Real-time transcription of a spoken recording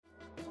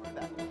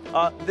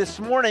This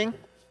morning,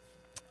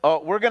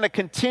 we're going to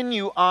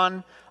continue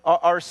on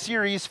our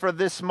series for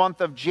this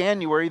month of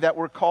January that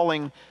we're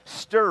calling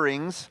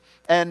Stirrings.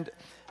 And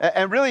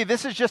really,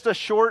 this is just a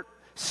short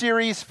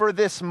series for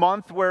this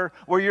month where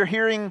you're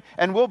hearing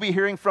and will be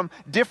hearing from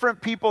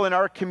different people in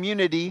our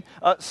community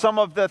some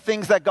of the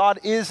things that God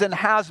is and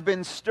has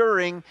been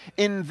stirring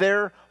in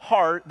their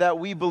heart that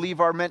we believe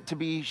are meant to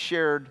be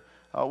shared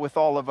with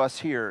all of us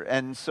here.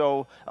 And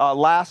so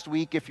last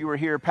week, if you were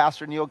here,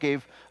 Pastor Neil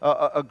gave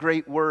a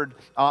great word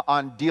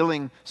on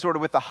dealing sort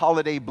of with the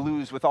holiday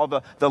blues, with all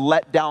the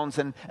letdowns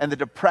and the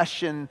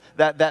depression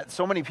that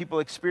so many people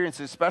experience,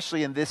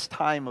 especially in this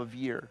time of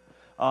year.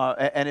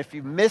 And if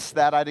you missed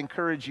that, I'd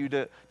encourage you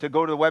to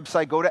go to the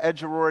website, go to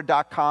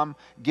edgeaurora.com,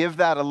 give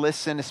that a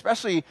listen,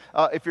 especially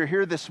if you're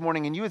here this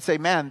morning and you would say,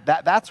 man,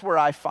 that's where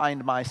I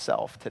find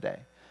myself today.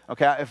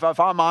 Okay, if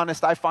I'm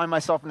honest, I find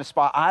myself in a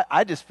spot,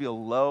 I just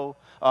feel low.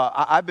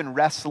 I've been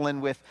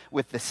wrestling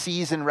with the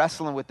season,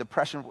 wrestling with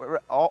depression,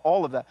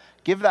 all of that.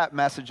 Give that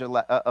message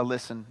a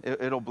listen.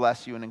 It'll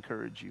bless you and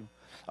encourage you.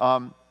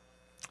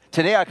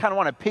 Today, I kind of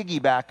want to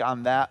piggyback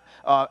on that,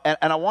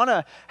 and I want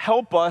to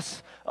help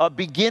us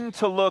begin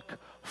to look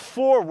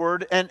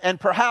forward and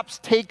perhaps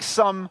take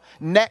some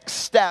next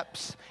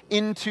steps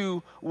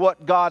into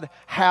what God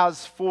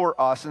has for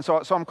us. And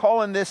so I'm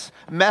calling this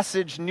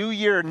message New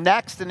Year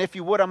Next. And if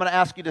you would, I'm going to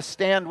ask you to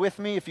stand with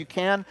me if you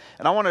can.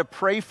 And I want to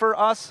pray for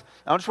us.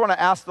 I just want to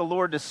ask the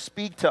Lord to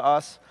speak to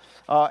us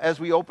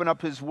as we open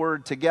up His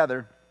Word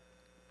together.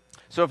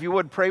 So if you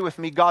would, pray with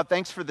me. God,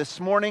 thanks for this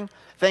morning.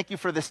 Thank you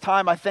for this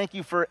time. I thank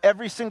you for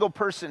every single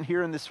person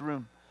here in this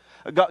room.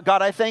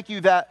 God, I thank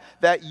you that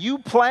you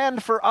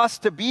planned for us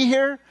to be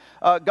here.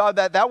 God,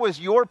 that was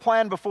your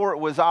plan before it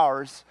was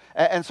ours.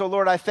 And so,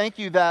 Lord, I thank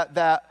you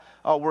that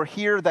we're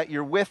here, that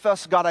you're with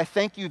us. God, I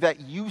thank you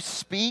that you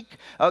speak.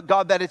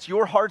 God, that it's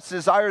your heart's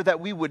desire that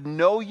we would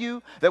know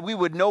you, that we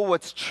would know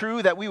what's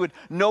true, that we would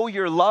know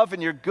your love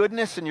and your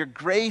goodness and your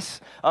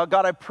grace.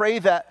 God, I pray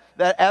that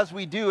as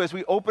we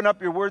open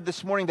up your word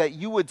this morning, that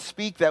you would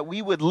speak, that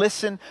we would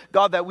listen,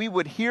 God, that we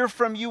would hear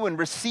from you and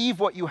receive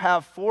what you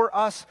have for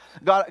us.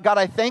 God,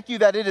 I thank you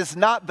that it is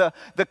not the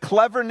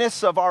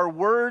cleverness of our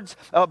words,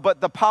 but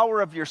the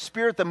power of your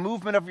Spirit, the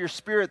movement of your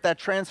Spirit that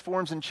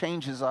transforms and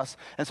changes us.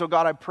 And so,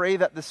 God, I pray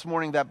that this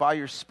morning that by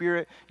your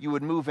Spirit, you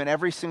would move in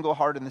every single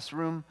heart in this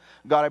room.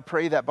 God, I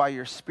pray that by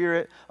your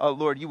Spirit,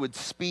 Lord, you would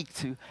speak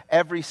to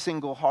every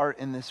single heart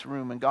in this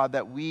room. And God,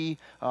 that we,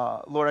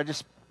 Lord, I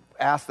just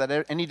ask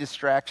that any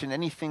distraction,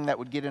 anything that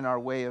would get in our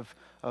way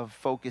of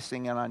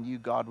focusing in on you,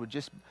 God, would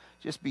just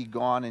be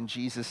gone in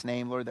Jesus'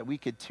 name, Lord, that we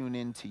could tune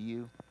in to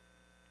you.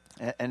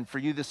 And for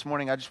you this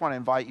morning, I just want to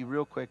invite you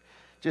real quick,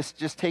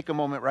 just take a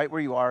moment right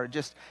where you are.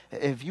 Just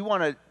if you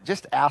want to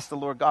just ask the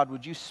Lord, God,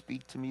 would you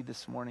speak to me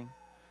this morning?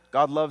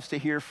 God loves to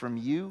hear from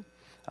you.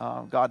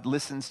 God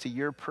listens to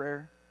your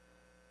prayer.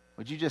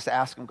 Would you just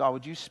ask him, God,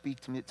 would you speak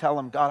to me? Tell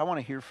him, God, I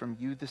want to hear from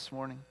you this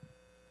morning.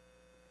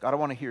 God, I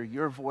want to hear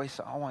your voice.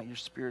 I want your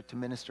Spirit to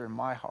minister in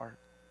my heart.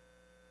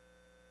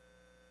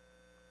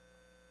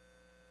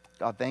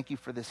 God, thank you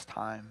for this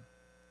time.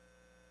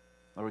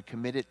 Lord, we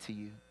commit it to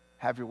you.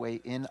 Have your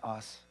way in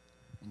us.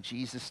 In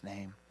Jesus'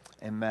 name,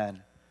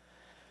 amen.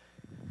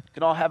 You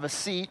can all have a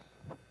seat.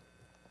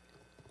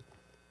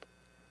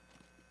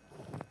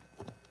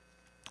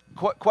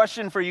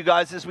 Question for you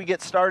guys as we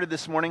get started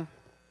this morning.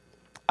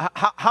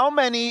 How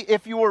many,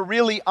 if you were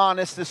really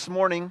honest this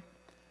morning,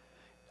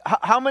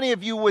 how many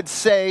of you would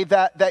say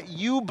that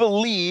you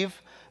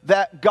believe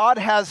that God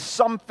has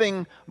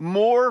something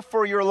more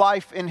for your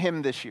life in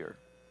Him this year?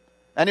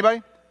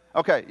 Anybody?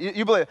 Okay,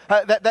 you believe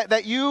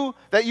that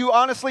you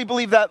honestly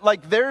believe that,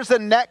 like, there's a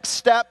next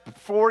step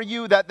for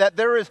you, that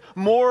there is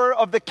more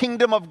of the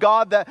kingdom of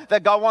God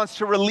that God wants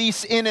to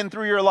release in and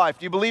through your life.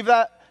 Do you believe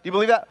that? Do you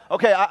believe that?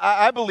 Okay,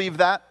 I believe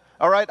that.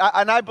 All right,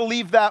 and I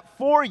believe that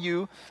for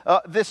you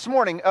this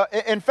morning.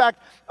 In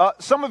fact,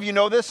 some of you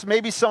know this,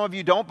 maybe some of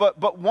you don't,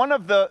 but one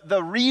of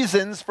the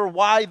reasons for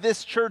why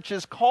this church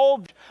is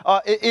called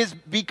is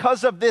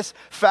because of this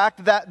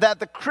fact that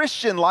the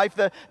Christian life,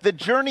 the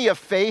journey of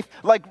faith,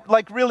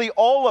 like really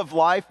all of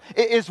life,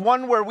 is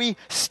one where we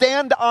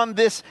stand on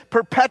this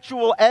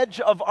perpetual edge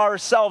of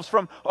ourselves,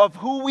 of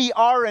who we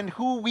are and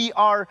who we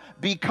are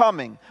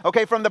becoming.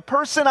 Okay, from the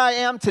person I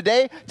am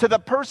today to the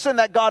person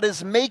that God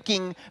is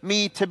making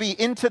me to be,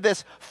 into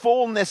this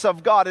fullness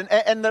of God.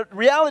 And the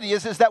reality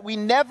is that we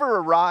never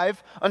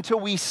arrive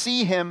until we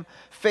see Him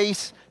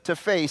face to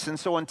face. And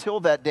so until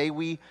that day,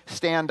 we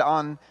stand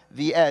on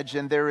the edge,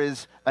 and there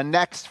is a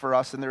next for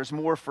us, and there's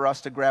more for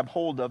us to grab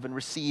hold of and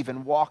receive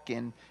and walk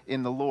in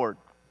the Lord.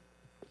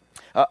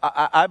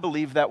 I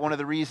believe that one of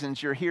the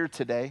reasons you're here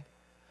today,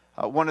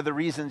 one of the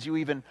reasons you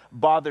even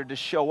bothered to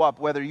show up,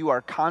 whether you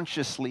are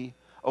consciously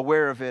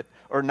aware of it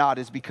or not,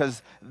 is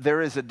because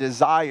there is a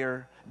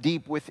desire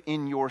deep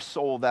within your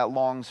soul that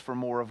longs for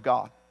more of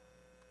God.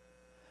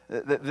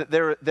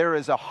 There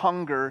is a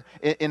hunger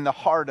in the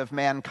heart of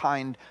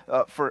mankind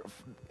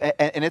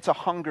and it's a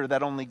hunger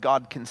that only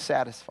God can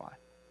satisfy.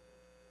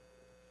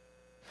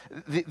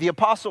 the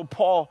Apostle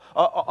Paul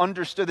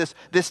understood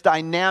this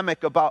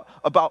dynamic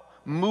about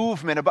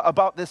movement,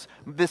 about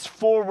this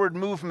forward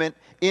movement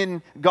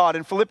in God.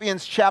 In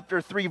Philippians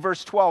chapter 3,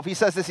 verse 12, he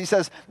says this, he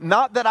says,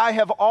 "Not that I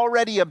have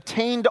already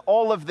obtained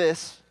all of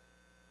this,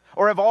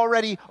 or have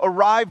already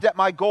arrived at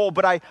my goal,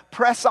 but I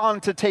press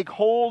on to take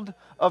hold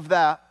of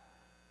that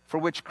for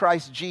which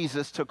Christ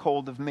Jesus took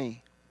hold of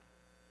me."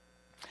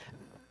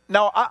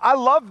 Now, I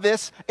love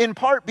this in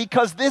part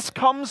because this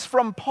comes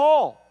from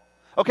Paul.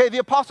 Okay, the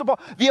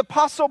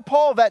Apostle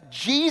Paul that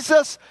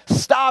Jesus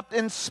stopped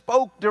and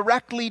spoke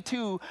directly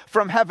to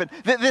from heaven.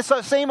 This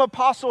same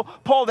Apostle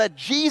Paul that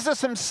Jesus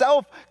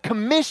himself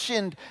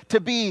commissioned to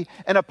be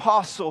an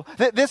apostle.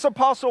 This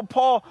Apostle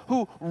Paul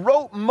who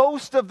wrote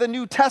most of the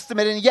New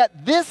Testament, and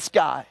yet this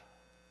guy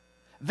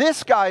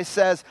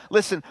says,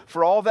 listen,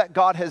 for all that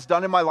God has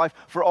done in my life,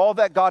 for all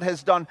that God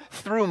has done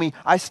through me,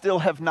 I still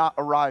have not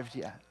arrived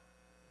yet.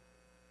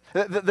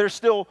 There's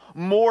still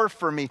more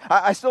for me.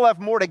 I still have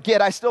more to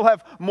get. I still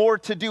have more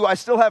to do. I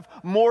still have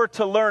more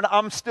to learn.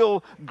 I'm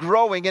still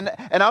growing. And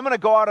I'm going to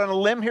go out on a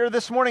limb here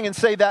this morning and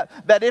say that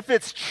if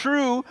it's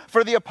true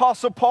for the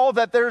Apostle Paul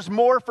that there's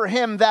more for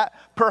him, that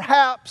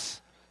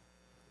perhaps,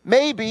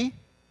 maybe,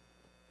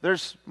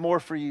 there's more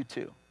for you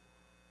too.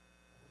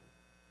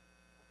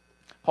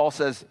 Paul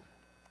says,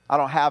 I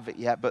don't have it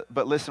yet,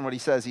 but listen what he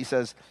says. He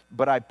says,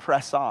 but I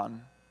press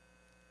on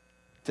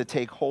to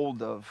take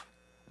hold of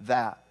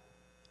that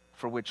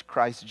for which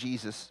Christ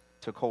Jesus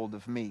took hold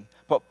of me.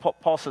 But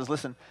Paul says,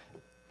 listen,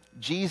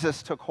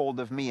 Jesus took hold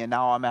of me, and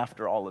now I'm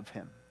after all of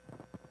him.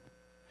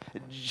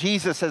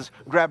 Jesus has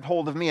grabbed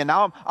hold of me, and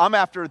now I'm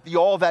after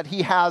all that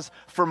he has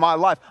for my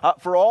life,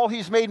 for all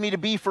he's made me to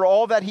be, for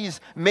all that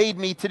he's made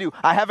me to do.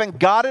 I haven't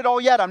got it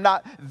all yet. I'm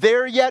not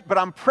there yet, but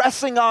I'm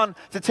pressing on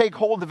to take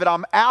hold of it.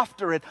 I'm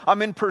after it.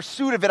 I'm in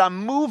pursuit of it.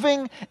 I'm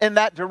moving in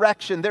that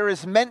direction. There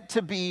is meant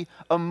to be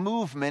a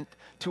movement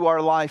to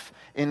our life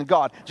in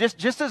God.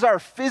 Just as our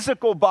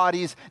physical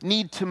bodies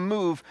need to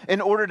move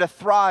in order to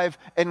thrive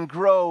and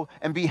grow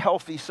and be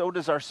healthy, so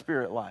does our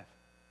spirit life.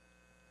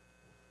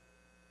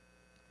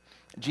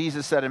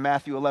 Jesus said in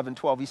Matthew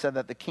 11:12, he said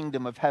that the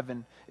kingdom of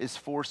heaven is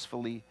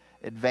forcefully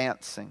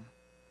advancing.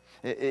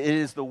 It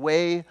is the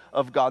way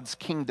of God's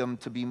kingdom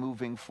to be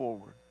moving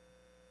forward.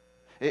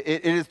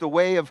 It is the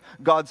way of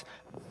God's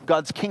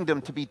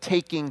kingdom to be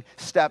taking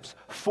steps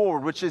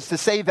forward, which is to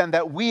say then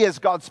that we as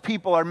God's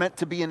people are meant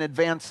to be an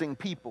advancing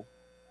people.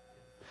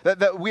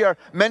 That we are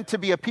meant to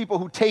be a people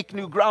who take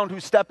new ground,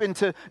 who step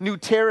into new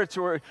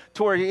territory,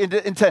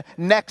 into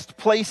next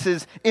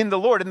places in the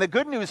Lord. And the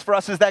good news for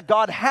us is that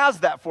God has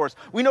that for us.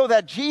 We know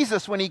that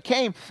Jesus, when he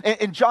came,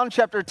 in John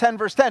chapter 10,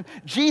 verse 10,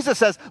 Jesus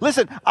says,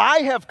 listen, I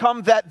have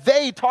come that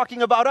they,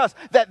 talking about us,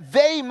 that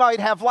they might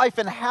have life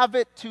and have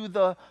it to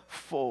the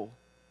full.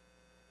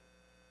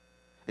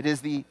 It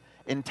is the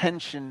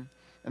intention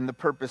and the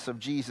purpose of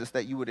Jesus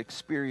that you would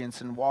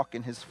experience and walk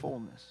in his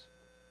fullness.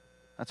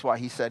 That's why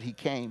he said he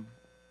came.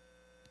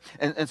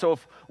 And so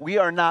if we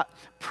are not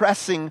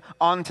pressing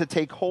on to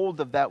take hold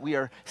of that, we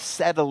are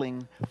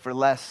settling for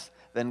less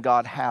than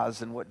God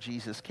has and what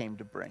Jesus came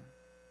to bring.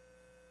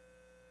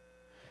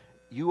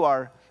 You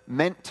are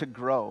meant to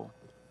grow,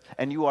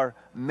 and you are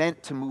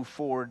meant to move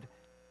forward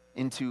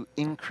into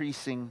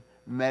increasing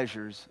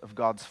measures of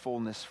God's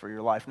fullness for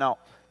your life. Now,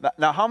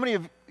 how many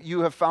of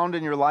you have found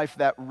in your life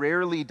that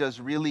rarely does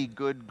really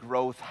good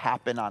growth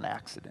happen on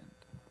accident?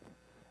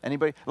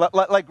 Anybody?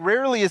 Like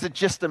rarely is it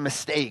just a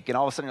mistake, and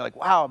all of a sudden you're like,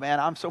 wow, man,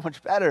 I'm so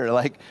much better.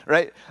 Like,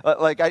 right?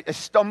 Like I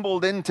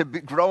stumbled into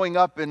growing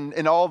up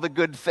in all the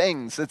good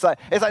things. It's like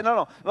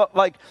no.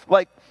 Like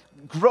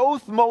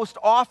growth most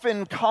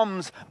often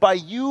comes by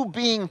you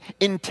being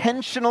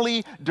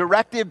intentionally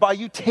directed, by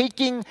you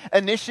taking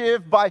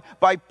initiative,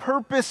 by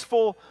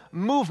purposeful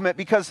movement.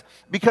 Because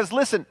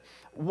listen,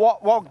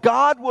 while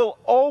God will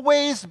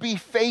always be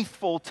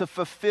faithful to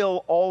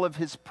fulfill all of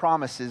his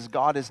promises,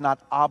 God is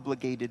not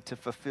obligated to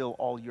fulfill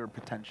all your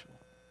potential.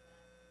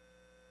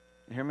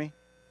 You hear me?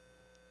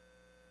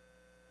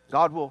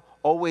 God will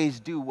always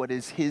do what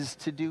is his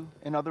to do,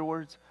 in other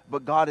words,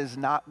 but God is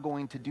not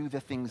going to do the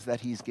things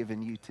that he's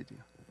given you to do.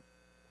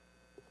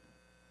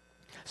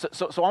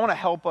 So I want to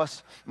help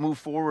us move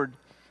forward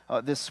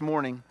this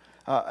morning,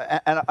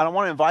 and I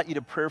want to invite you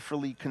to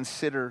prayerfully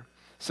consider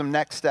some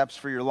next steps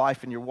for your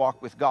life and your walk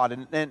with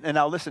God. And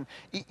now listen,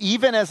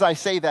 even as I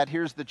say that,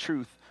 here's the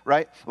truth,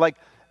 right? Like,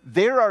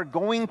 there are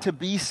going to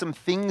be some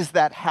things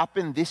that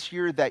happen this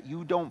year that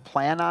you don't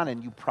plan on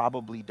and you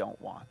probably don't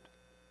want.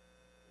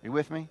 Are you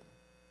with me?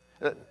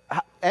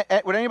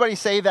 Would anybody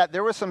say that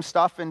there was some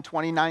stuff in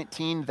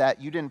 2019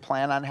 that you didn't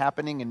plan on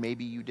happening and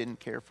maybe you didn't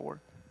care for?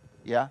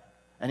 Yeah?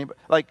 Anybody?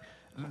 Like,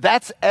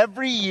 that's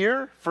every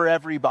year for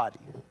everybody.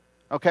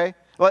 Okay?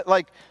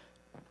 Like,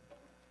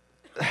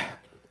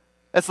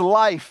 that's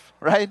life,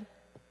 right?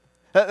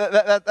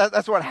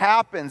 That's what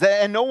happens,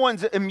 and no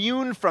one's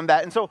immune from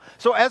that. And so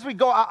as we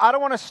go, I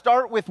don't want to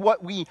start with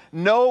what we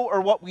know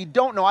or what we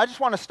don't know. I just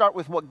want to start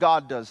with what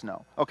God does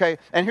know, okay?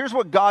 And here's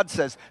what God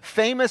says.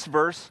 Famous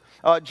verse,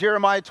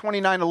 Jeremiah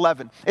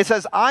 29:11. It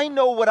says, I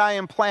know what I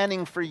am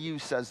planning for you,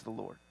 says the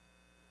Lord.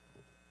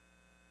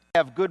 I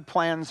have good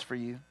plans for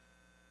you,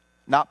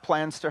 not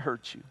plans to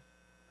hurt you.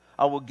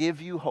 I will give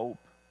you hope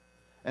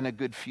and a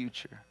good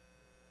future.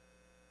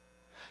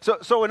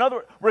 So in other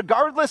words,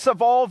 regardless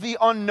of all the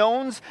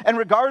unknowns and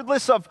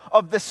regardless of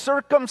the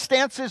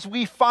circumstances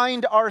we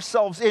find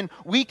ourselves in,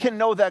 we can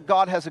know that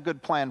God has a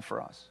good plan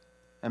for us.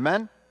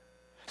 Amen?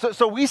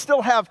 So we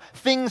still have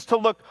things to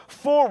look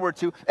forward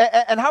to.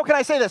 And how can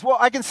I say this? Well,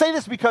 I can say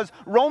this because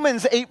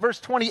Romans 8 verse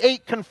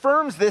 28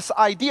 confirms this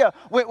idea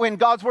when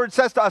God's word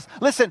says to us,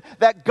 listen,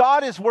 that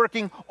God is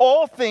working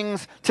all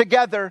things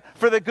together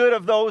for the good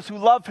of those who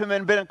love him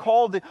and been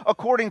called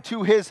according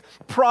to his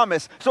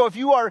promise. So if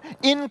you are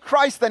in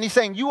Christ, then he's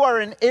saying you are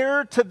an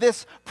heir to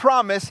this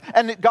promise,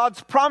 and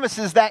God's promise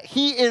is that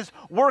he is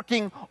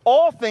working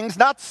all things,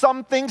 not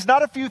some things,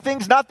 not a few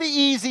things, not the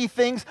easy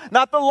things,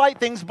 not the light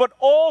things, but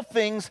all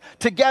things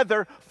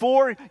together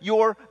for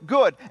your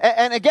good.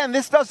 And again,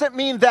 this doesn't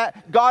mean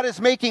that God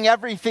is making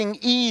everything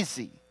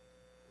easy,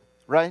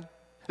 right?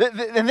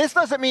 And this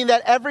doesn't mean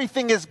that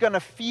everything is going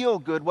to feel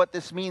good. What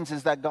this means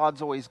is that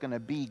God's always going to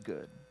be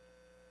good,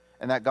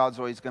 and that God's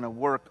always going to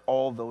work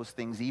all those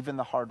things, even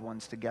the hard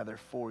ones, together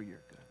for your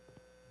good.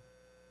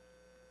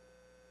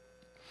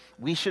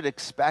 We should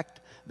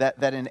expect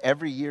that in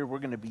every year we're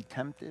going to be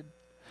tempted,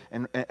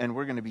 and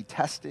we're going to be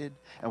tested,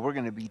 and we're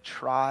going to be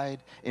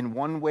tried in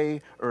one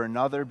way or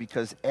another,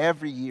 because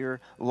every year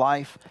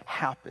life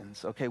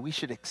happens, okay? We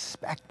should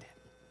expect it.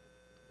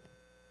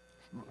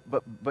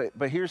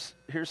 But here's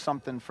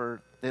something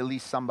for at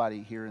least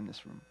somebody here in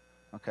this room,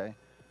 okay?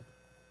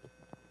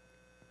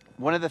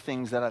 One of the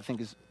things that I think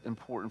is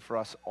important for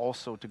us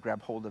also to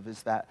grab hold of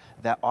is that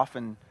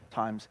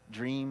oftentimes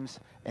dreams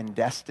and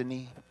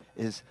destiny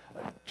is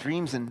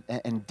dreams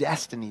and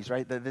destinies,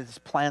 right? These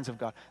plans of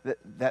God.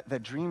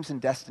 That dreams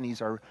and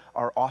destinies are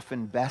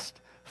often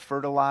best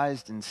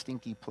fertilized in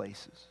stinky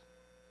places.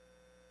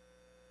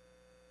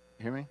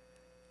 You hear me?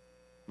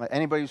 Like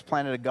anybody who's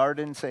planted a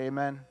garden, say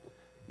amen.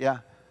 Yeah,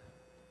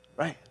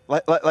 right.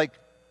 Like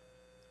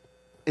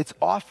it's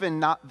often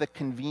not the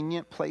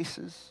convenient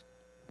places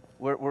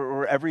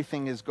where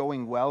everything is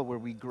going well, where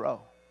we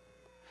grow.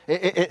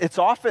 It's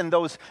often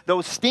those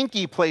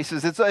stinky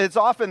places. It's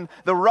often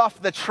the rough,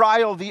 the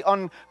trial, the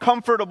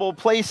uncomfortable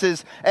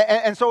places.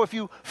 And so if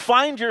you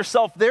find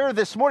yourself there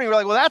this morning, you're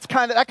like, well, that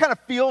kind of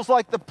feels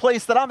like the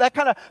place that that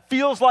kind of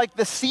feels like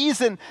the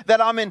season that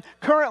I'm in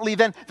currently,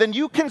 then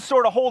you can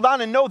sort of hold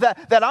on and know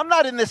that I'm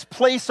not in this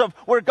place of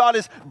where God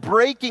is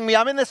breaking me.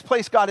 I'm in this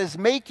place God is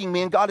making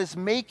me, and God is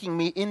making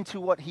me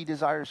into what he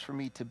desires for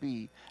me to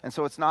be. And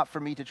so it's not for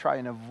me to try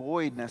and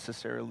avoid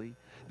necessarily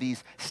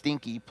these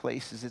stinky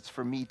places. It's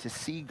for me to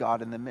see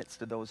God in the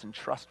midst of those and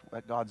trust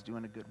that God's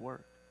doing a good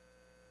work.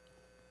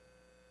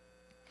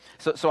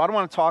 So I don't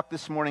want to talk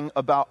this morning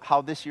about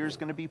how this year is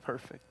going to be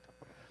perfect.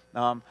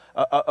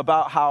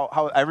 About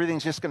how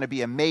everything's just going to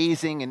be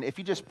amazing. And if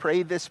you just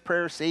pray this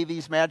prayer, say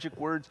these magic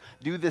words,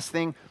 do this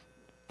thing,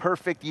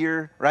 perfect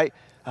year, right?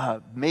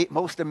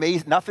 Most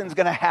amazing, nothing's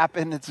going to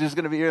happen. It's just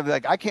going to be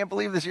like, I can't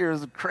believe this year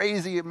is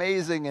crazy,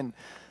 amazing, and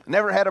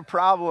never had a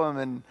problem,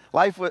 and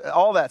life with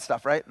all that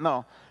stuff, right?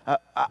 No,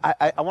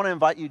 I want to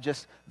invite you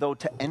just, though,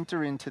 to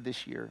enter into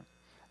this year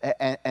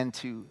and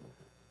to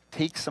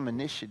take some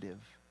initiative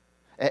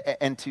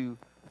and to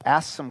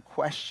ask some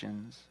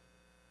questions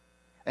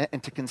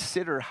and to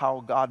consider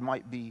how God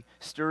might be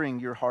stirring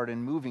your heart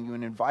and moving you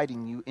and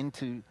inviting you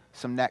into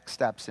some next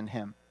steps in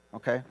him,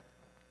 okay?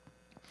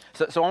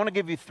 So I want to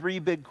give you three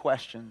big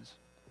questions.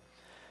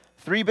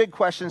 Three big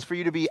questions for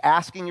you to be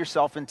asking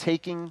yourself and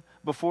taking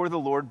before the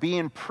Lord, be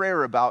in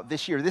prayer about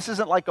this year. This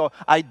isn't like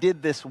I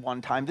did this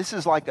one time. This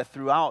is like a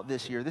throughout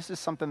this year. This is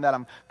something that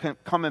I'm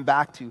coming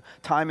back to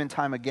time and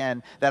time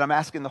again, that I'm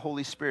asking the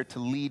Holy Spirit to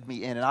lead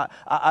me in. And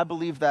I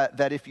believe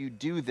that if you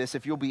do this,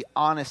 if you'll be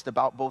honest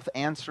about both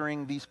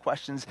answering these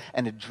questions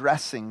and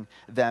addressing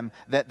them,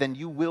 then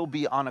you will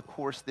be on a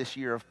course this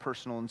year of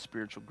personal and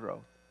spiritual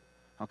growth.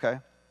 Okay?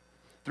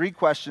 Three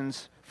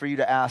questions for you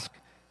to ask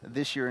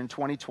this year in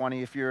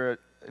 2020. If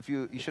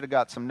you should have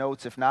got some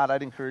notes. If not,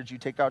 I'd encourage you,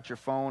 take out your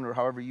phone or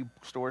however you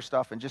store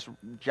stuff and just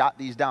jot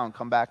these down.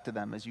 Come back to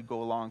them as you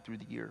go along through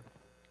the year.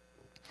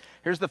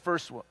 Here's the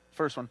first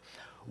one.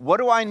 What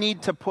do I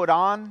need to put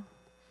on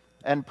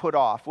and put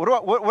off? What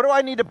do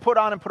I need to put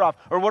on and put off?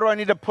 Or what do I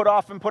need to put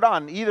off and put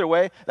on? Either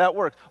way, that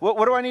works.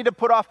 What do I need to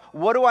put off?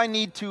 What do I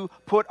need to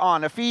put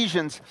on?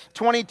 Ephesians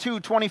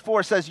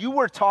 22:24 says, you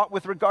were taught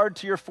with regard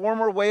to your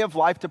former way of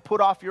life to put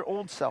off your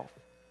old self,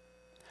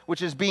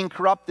 which is being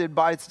corrupted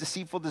by its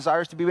deceitful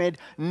desires, to be made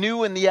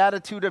new in the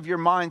attitude of your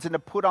minds, and to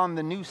put on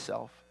the new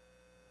self,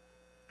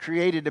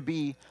 created to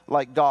be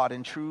like God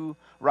in true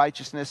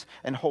righteousness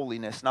and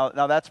holiness. Now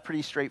that's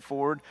pretty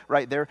straightforward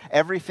right there.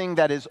 Everything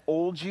that is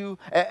old you,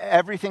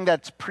 everything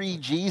that's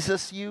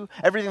pre-Jesus you,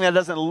 everything that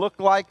doesn't look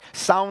like,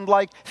 sound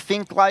like,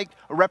 think like,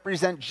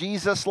 represent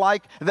Jesus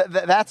like,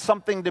 that's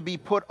something to be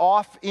put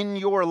off in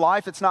your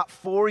life. It's not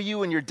for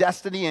you and your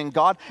destiny in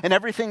God. And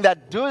everything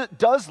that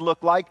does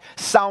look like,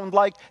 sound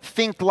like,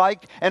 think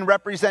like, and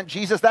represent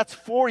Jesus, that's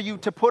for you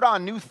to put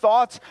on. New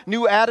thoughts,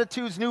 new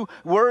attitudes, new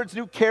words,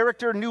 new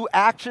character, new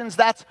actions.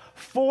 That's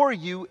for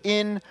you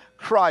in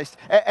Christ.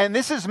 And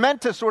this is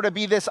meant to sort of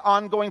be this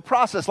ongoing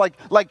process, like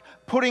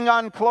putting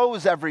on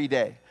clothes every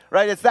day,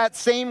 right? It's that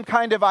same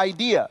kind of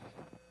idea.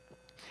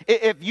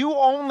 If you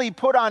only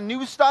put on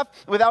new stuff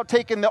without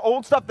taking the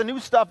old stuff, the new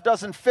stuff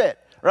doesn't fit,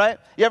 right?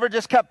 You ever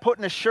just kept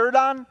putting a shirt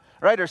on,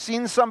 right? Or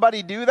seen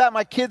somebody do that?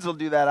 My kids will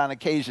do that on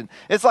occasion.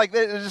 It's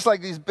just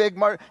like these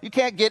big you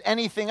can't get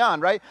anything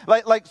on, right?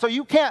 So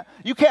you can't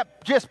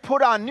just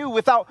put on new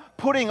without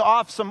putting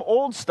off some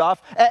old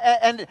stuff.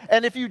 And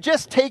if you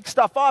just take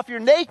stuff off,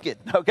 you're naked,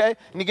 okay?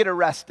 And you get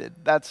arrested.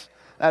 That's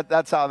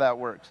how that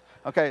works.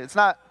 Okay, it's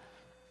not.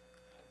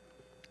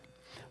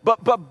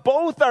 But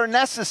both are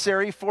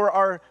necessary for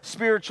our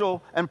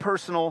spiritual and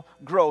personal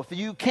growth.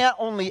 You can't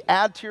only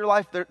add to your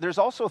life. There's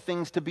also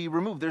things to be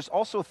removed. There's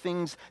also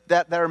things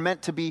that are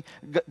meant to be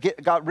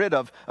got rid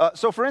of.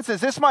 So for instance,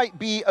 this might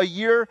be a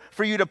year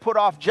for you to put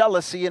off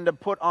jealousy and to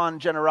put on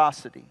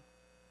generosity.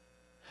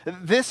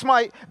 This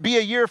might be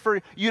a year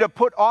for you to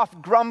put off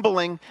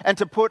grumbling and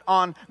to put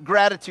on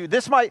gratitude.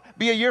 This might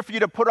be a year for you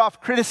to put off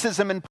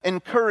criticism and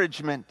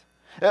encouragement.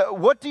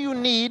 What do you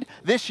need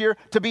this year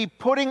to be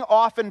putting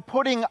off and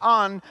putting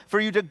on for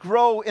you to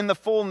grow in the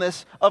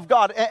fullness of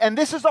God? And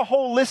this is a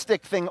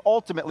holistic thing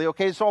ultimately,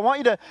 okay? So I want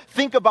you to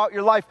think about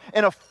your life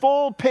in a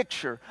full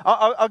picture.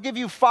 I'll give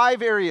you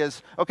 5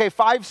 areas, okay?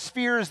 5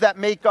 spheres that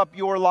make up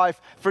your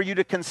life for you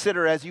to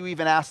consider as you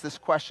even ask this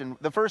question.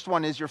 The first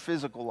one is your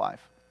physical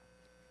life.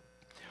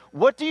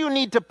 What do you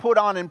need to put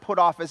on and put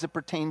off as it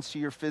pertains to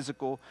your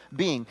physical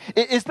being?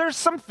 Is there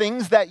some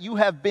things that you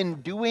have been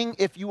doing,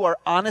 if you are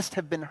honest,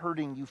 have been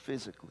hurting you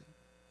physically?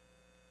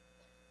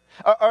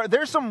 Are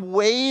there some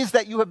ways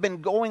that you have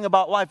been going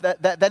about life that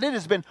it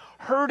has been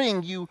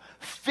hurting you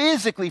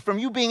physically from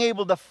you being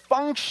able to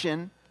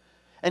function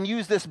and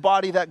use this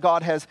body that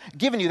God has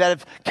given you, that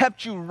have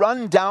kept you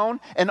run down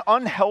and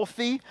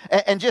unhealthy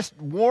and just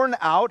worn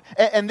out?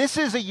 And this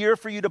is a year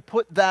for you to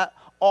put that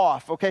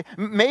off, okay?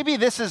 Maybe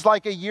this is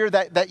like a year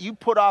that you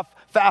put off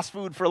fast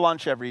food for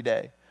lunch every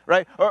day,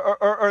 right?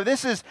 Or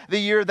this is the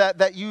year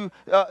that you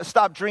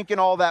stop drinking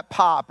all that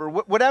pop or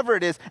whatever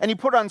it is, and you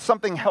put on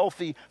something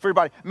healthy for your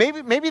body.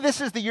 Maybe this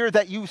is the year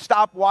that you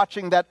stop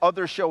watching that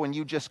other show and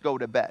you just go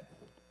to bed.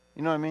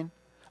 You know what I mean?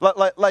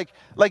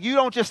 Like you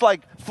don't just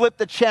like flip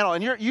the channel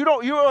and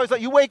you always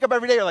like, you wake up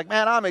every day, you're like,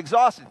 man, I'm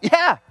exhausted.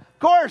 Yeah, of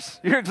course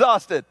you're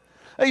exhausted.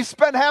 You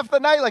spend half the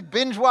night like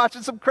binge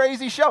watching some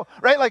crazy show,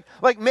 right?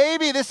 Like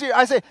maybe this year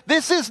I say,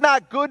 this is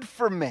not good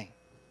for me.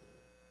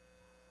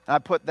 And I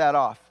put that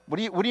off. What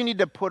do you need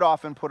to put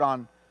off and put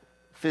on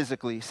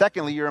physically?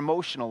 Secondly, your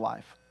emotional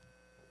life.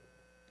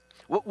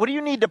 What do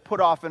you need to put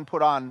off and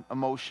put on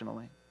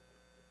emotionally?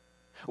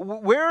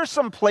 Where are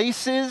some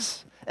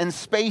places and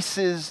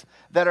spaces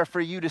that are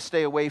for you to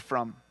stay away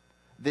from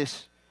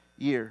this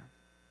year?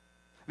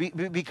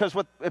 Because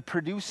what it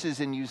produces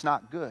in you is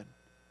not good,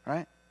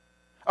 right?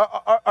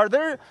 Are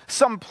there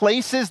some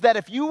places that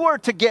if you were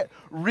to get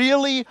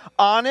really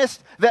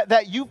honest,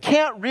 that you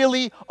can't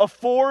really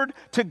afford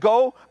to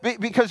go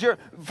because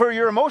for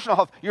your emotional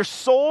health, your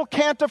soul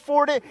can't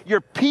afford it,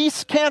 your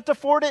peace can't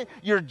afford it,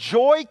 your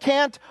joy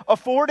can't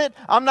afford it?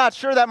 I'm not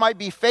sure, that might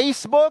be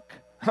Facebook.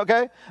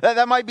 Okay,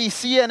 that might be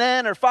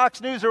CNN or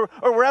Fox News or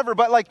wherever,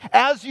 but like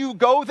as you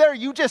go there,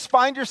 you just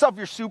find yourself,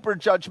 you're super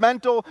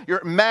judgmental,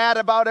 you're mad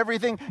about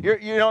everything, you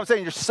know what I'm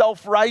saying, you're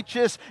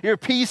self-righteous, your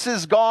peace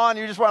is gone,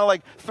 you just want to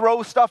like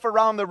throw stuff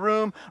around the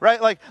room,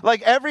 right? Like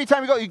every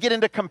time you go, you get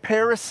into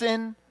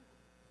comparison.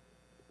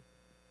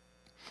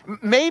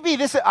 Maybe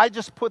I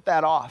just put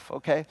that off,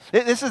 okay?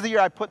 This is the year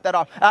I put that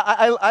off.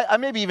 I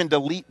maybe even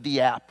delete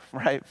the app,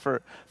 right,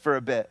 for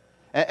a bit.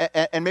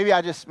 And maybe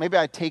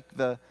I take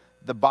the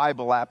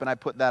Bible app and I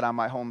put that on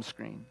my home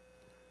screen,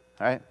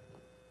 right?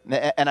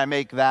 And I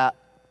make that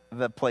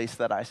the place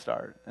that I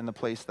start and the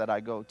place that I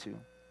go to.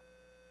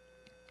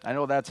 I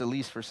know that's at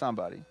least for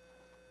somebody.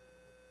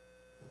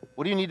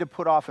 What do you need to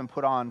put off and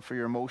put on for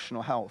your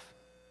emotional health?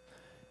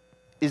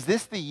 Is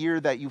this the year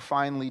that you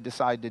finally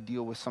decide to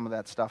deal with some of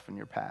that stuff in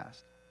your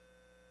past?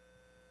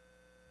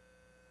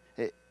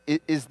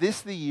 Is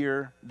this the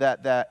year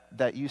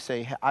that you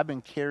say, hey, I've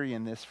been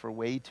carrying this for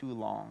way too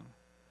long,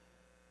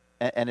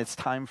 and it's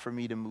time for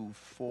me to move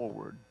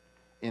forward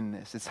in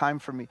this? It's time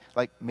for me,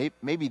 like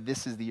maybe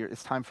this is the year,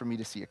 it's time for me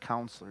to see a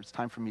counselor. It's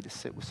time for me to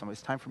sit with somebody.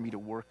 It's time for me to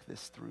work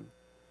this through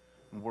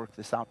and work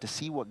this out to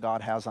see what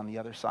God has on the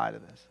other side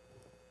of this.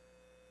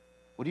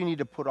 What do you need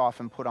to put off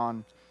and put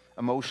on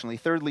emotionally?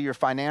 Thirdly, your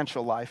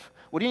financial life.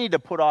 What do you need to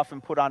put off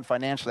and put on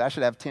financially? I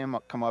should have Tim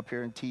come up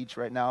here and teach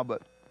right now,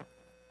 but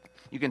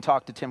You can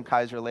talk to Tim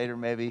Kaiser later,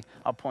 maybe.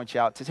 I'll point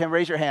you out to Tim.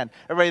 Raise your hand.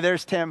 Everybody,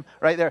 there's Tim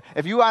right there.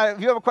 If you have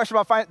a question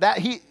about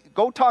finance,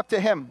 go talk to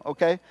him,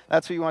 okay?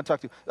 That's who you want to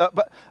talk to.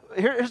 But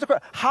here's the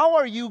question. How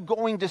are you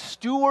going to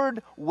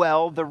steward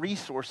well the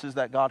resources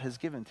that God has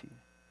given to you?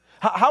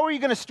 How are you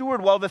going to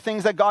steward well the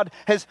things that God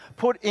has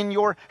put in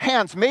your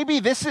hands? Maybe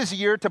this is a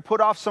year to put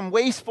off some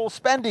wasteful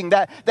spending,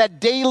 that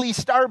daily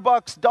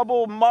Starbucks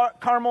double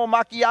caramel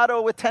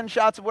macchiato with 10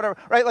 shots of whatever,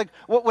 right? Like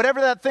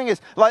whatever that thing is.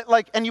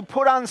 And you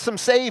put on some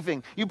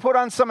saving. You put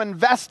on some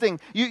investing.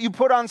 You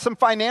put on some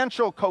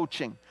financial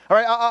coaching. All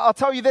right, I'll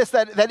tell you this,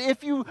 that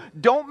if you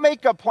don't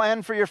make a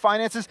plan for your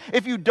finances,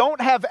 if you don't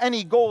have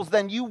any goals,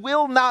 then you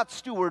will not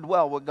steward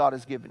well what God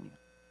has given you.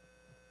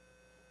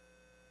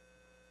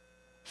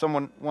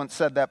 Someone once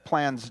said that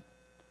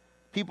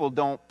people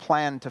don't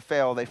plan to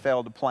fail, they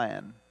fail to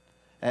plan.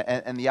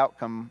 And the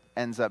outcome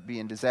ends up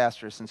being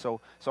disastrous. And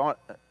so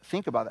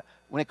think about that.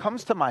 When it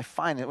comes to my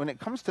finance, when it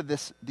comes to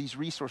these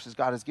resources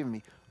God has given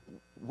me,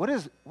 what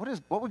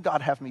would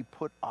God have me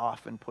put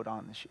off and put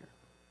on this year?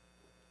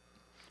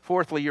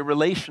 Fourthly, your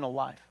relational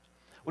life.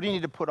 What do you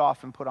need to put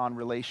off and put on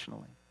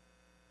relationally?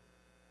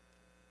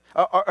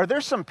 Are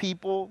there some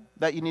people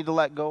that you need to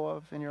let go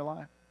of in your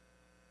life?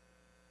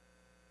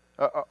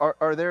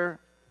 Are there,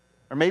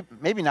 or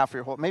maybe not for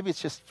your whole, maybe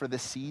it's just for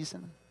this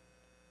season.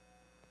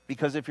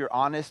 Because if you're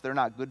honest, they're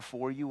not good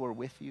for you or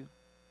with you.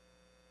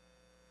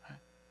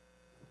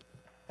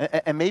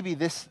 And maybe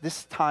this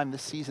time,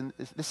 this season,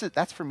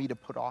 that's for me to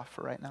put off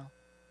for right now.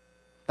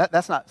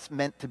 That's not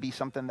meant to be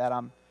something that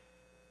I'm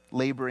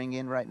laboring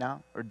in right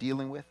now or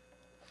dealing with.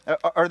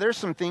 Are there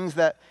some things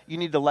that you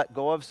need to let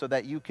go of so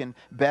that you can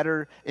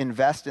better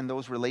invest in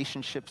those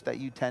relationships that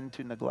you tend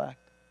to neglect?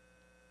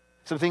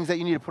 Some things that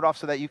you need to put off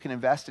so that you can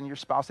invest in your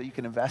spouse, that you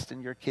can invest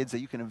in your kids, that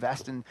you can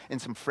invest in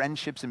some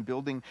friendships and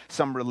building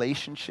some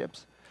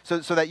relationships. So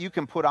that you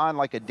can put on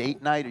like a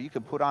date night, or you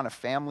can put on a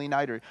family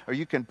night, or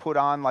you can put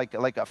on like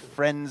a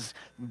friends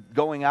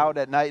going out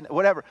at night,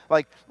 whatever.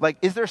 Like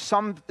is there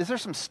some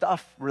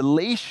stuff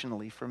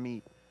relationally for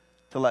me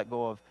to let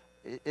go of?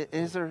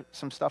 Is there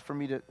some stuff for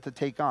me to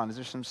take on? Is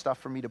there some stuff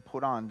for me to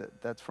put on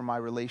that's for my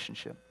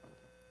relationship?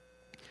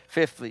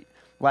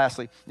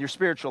 Lastly, your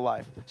spiritual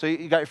life. So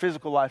you got your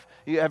physical life,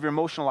 you have your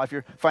emotional life,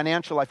 your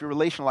financial life, your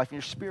relational life, and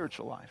your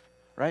spiritual life,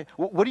 right?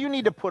 What do you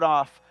need to put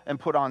off and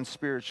put on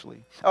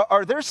spiritually?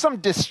 Are there some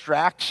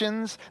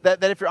distractions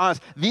that if you're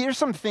honest, these are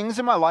some things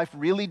in my life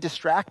really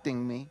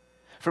distracting me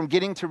from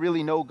getting to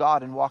really know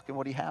God and walk in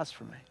what He has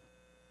for me?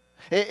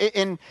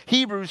 In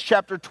Hebrews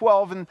chapter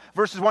 12 and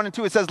verses 1 and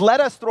 2, it says,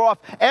 "Let us throw off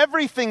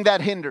everything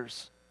that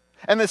hinders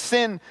and the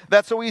sin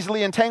that so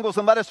easily entangles,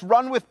 and let us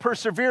run with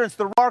perseverance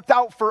the race marked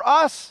out for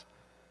us,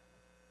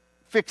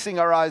 fixing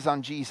our eyes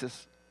on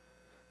Jesus,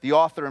 the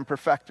author and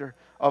perfecter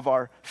of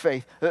our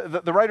faith."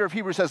 The writer of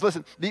Hebrews says,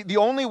 listen, the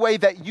only way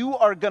that you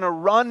are going to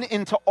run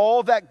into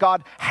all that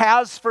God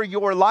has for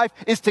your life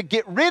is to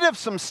get rid of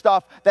some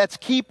stuff that's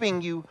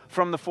keeping you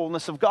from the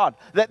fullness of God.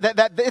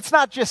 That it's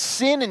not just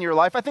sin in your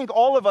life. I think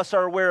all of us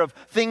are aware of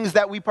things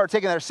that we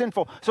partake in that are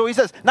sinful. So he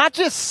says, not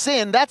just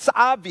sin, that's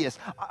obvious.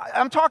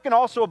 I'm talking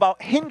also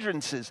about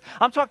hindrances.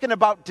 I'm talking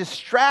about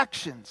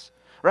distractions.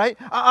 Right?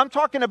 I'm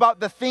talking about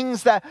the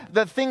things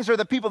or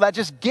the people that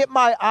just get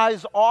my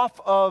eyes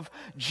off of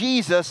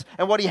Jesus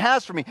and what He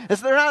has for me.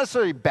 They're not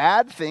necessarily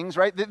bad things,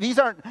 right? These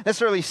aren't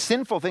necessarily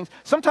sinful things.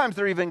 Sometimes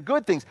they're even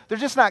good things. They're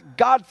just not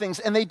God things,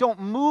 and they don't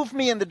move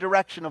me in the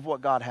direction of what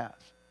God has.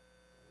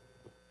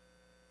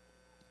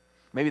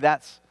 Maybe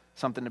that's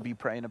something to be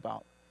praying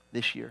about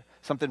this year.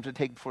 Something to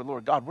take before the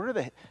Lord.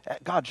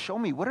 God, show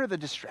me, what are the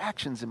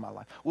distractions in my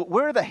life?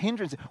 Where are the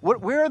hindrances?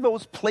 Where are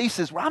those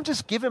places where I'm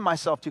just giving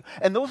myself to?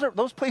 And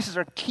those places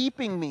are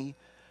keeping me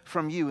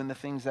from You and the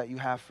things that You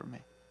have for me.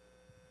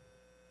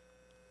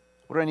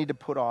 What do I need to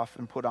put off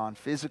and put on?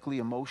 Physically,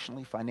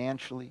 emotionally,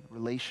 financially,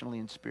 relationally,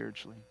 and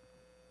spiritually.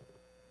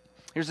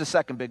 Here's the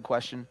second big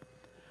question.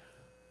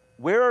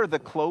 Where are the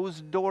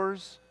closed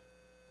doors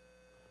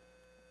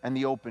and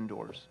the open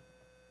doors?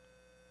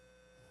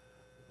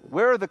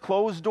 Where are the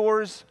closed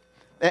doors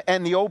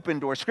and the open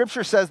doors?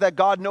 Scripture says that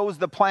God knows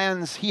the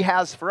plans He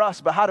has for us,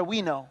 but how do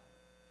we know?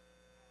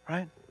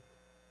 Right?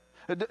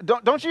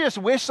 Don't you just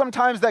wish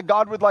sometimes that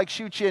God would like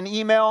shoot you an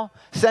email,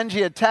 send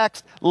you a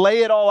text,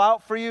 lay it all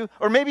out for you?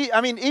 Or maybe,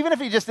 even if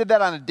He just did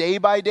that on a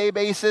day-by-day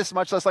basis,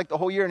 much less like the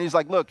whole year, and He's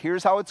like, look,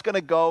 here's how it's going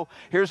to go.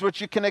 Here's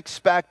what you can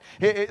expect.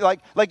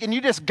 And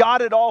you just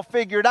got it all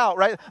figured out,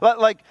 right?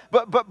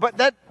 But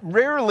that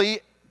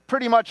rarely,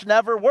 pretty much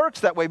never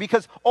works that way,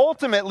 because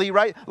ultimately,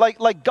 right,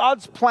 like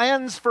God's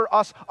plans for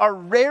us are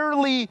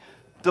rarely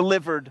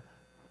delivered,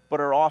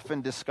 but are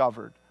often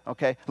discovered.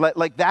 Okay,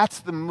 like that's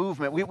the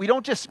movement. We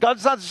don't just,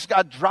 God's not just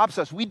God drops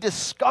us. We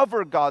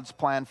discover God's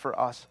plan for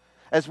us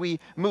as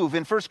we move.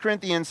 In 1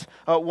 Corinthians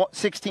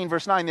 16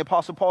 verse 9, the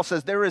Apostle Paul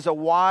says, "There is a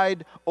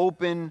wide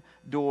open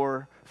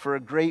door for a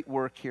great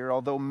work here,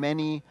 although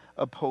many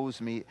oppose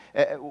me."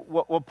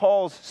 What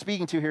Paul's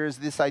speaking to here is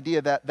this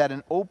idea that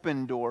an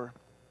open door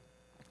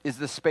is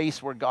the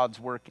space where God's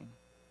working.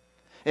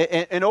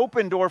 An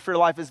open door for your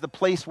life is the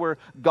place where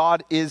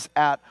God is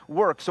at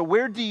work. So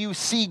where do you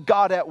see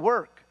God at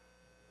work?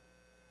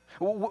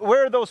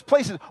 Where are those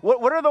places?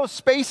 What are those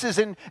spaces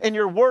in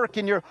your work,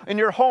 in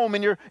your home,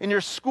 in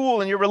your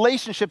school, in your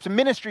relationships,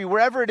 ministry,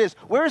 wherever it is?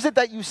 Where is it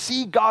that you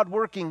see God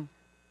working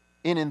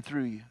in and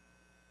through you?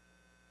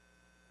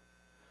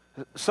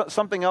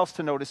 Something else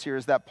to notice here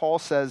is that Paul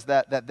says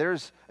that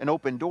there's an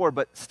open door,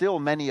 but still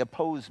many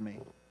oppose me.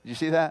 Did you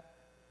see that?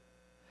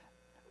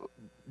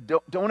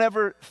 Don't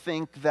ever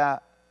think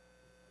that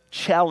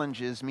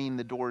challenges mean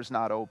the door's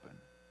not open.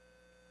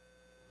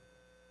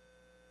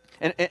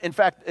 And in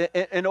fact,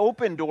 an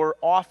open door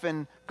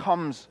often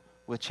comes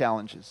with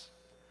challenges.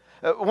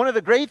 One of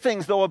the great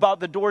things, though,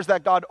 about the doors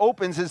that God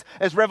opens is,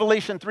 as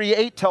Revelation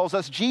 3:8 tells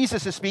us,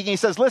 Jesus is speaking. He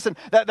says, listen,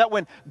 that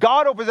when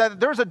God opens,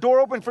 that there's a door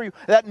open for you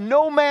that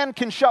no man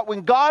can shut.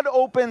 When God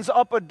opens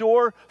up a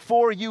door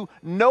for you,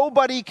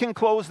 nobody can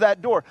close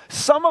that door.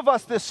 Some of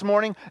us this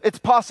morning, it's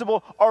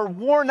possible, are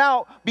worn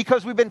out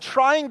because we've been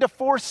trying to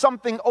force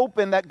something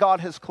open that God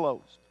has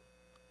closed.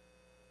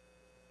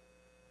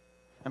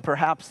 And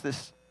perhaps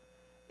this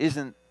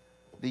isn't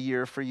the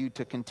year for you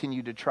to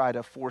continue to try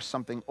to force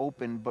something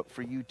open, but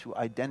for you to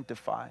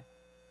identify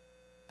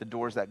the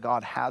doors that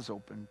God has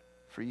opened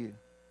for you.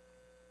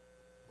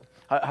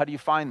 How do you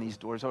find these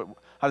doors? How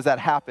does that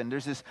happen?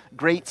 There's this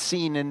great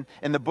scene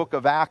in the book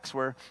of Acts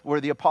where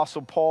the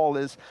Apostle Paul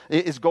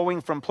is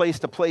going from place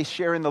to place,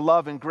 sharing the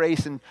love and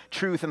grace and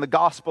truth and the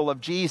gospel of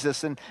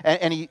Jesus. And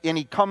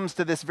he comes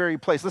to this very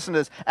place. Listen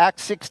to this,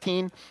 Acts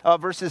 16,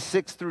 verses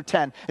 6 through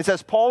 10. It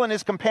says, Paul and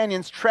his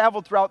companions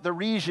traveled throughout the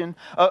region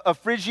of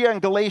Phrygia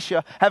and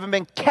Galatia, having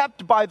been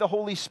kept by the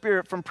Holy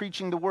Spirit from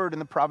preaching the word in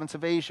the province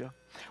of Asia.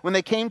 When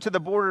they came to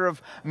the border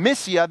of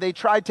Mysia, they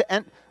tried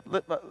to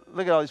look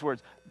at all these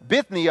words.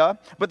 Bithynia,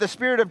 but the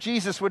Spirit of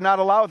Jesus would not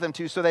allow them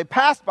to, so they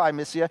passed by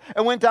Mysia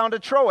and went down to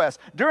Troas.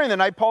 During the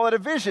night, Paul had a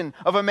vision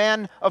of a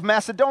man of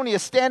Macedonia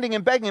standing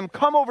and begging him,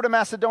 come over to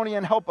Macedonia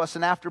and help us.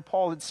 And after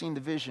Paul had seen the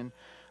vision,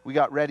 we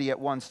got ready at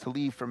once to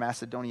leave for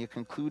Macedonia,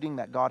 concluding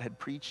that God had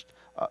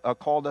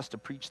called us to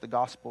preach the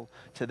gospel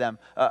to them.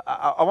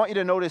 I want you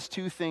to notice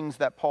two things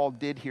that Paul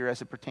did here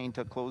as it pertained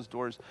to closed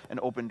doors and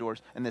open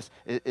doors. And this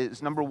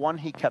is, number one,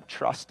 he kept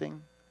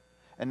trusting.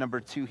 And number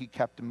two, he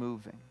kept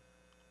moving.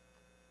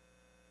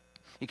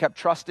 He kept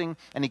trusting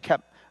and he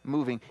kept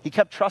moving. He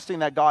kept trusting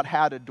that God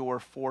had a door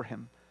for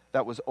him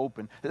that was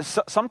open.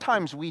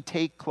 Sometimes we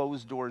take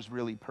closed doors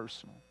really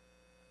personal.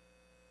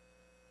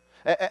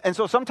 And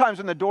so sometimes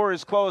when the door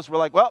is closed, we're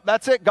like, well,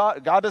 that's it.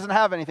 God doesn't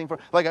have anything for,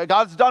 like,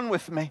 God's done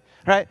with me,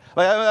 right?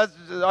 Like,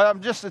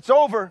 it's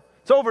over.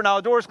 It's over now.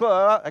 The door's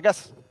closed. I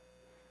guess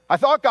I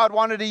thought God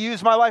wanted to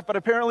use my life, but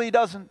apparently he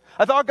doesn't.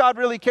 I thought God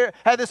really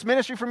had this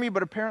ministry for me,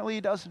 but apparently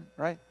he doesn't,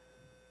 right?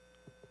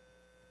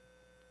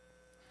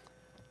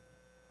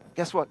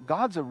 Guess what?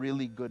 God's a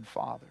really good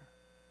father.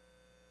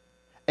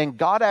 And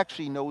God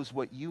actually knows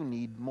what you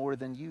need more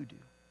than you do.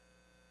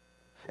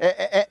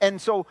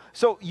 And so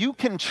you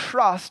can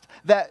trust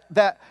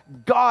that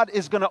God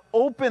is going to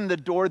open the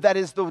door that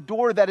is the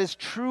door that is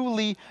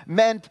truly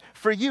meant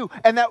for you.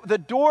 And that the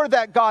door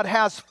that God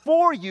has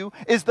for you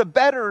is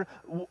better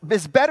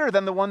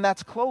than the one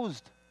that's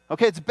closed.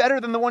 Okay, it's better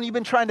than the one you've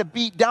been trying to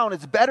beat down.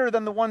 It's better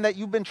than the one that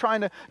you've been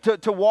trying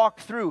to walk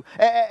through.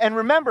 And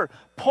remember,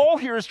 Paul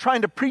here is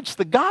trying to preach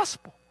the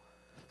gospel.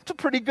 It's a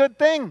pretty good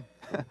thing.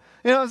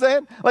 You know what I'm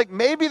saying? Like,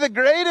 maybe the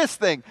greatest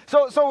thing.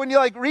 So when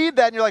you read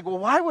that and you're like, well,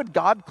 why would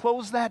God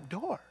close that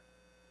door?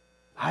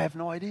 I have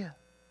no idea.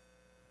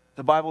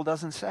 The Bible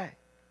doesn't say.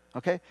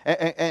 Okay?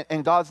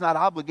 And God's not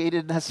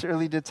obligated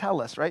necessarily to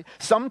tell us, right?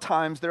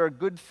 Sometimes there are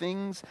good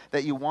things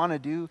that you want to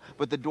do,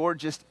 but the door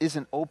just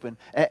isn't open.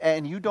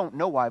 And you don't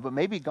know why, but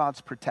maybe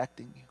God's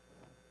protecting you.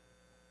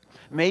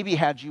 Maybe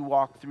had you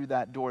walked through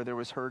that door, there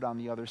was hurt on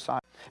the other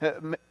side.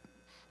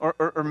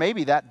 Or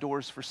maybe that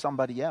door's for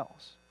somebody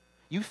else.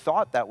 You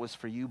thought that was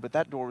for you, but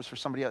that door was for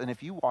somebody else. And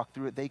if you walked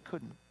through it, they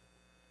couldn't.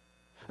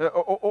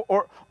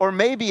 Or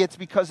maybe it's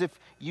because if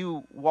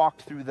you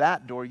walked through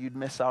that door, you'd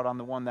miss out on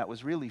the one that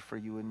was really for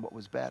you and what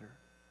was better.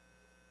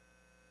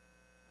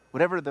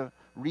 Whatever the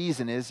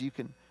reason is, you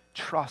can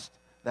trust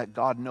that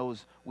God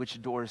knows which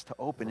doors to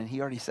open. And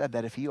he already said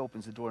that if he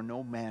opens the door,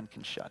 no man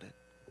can shut it.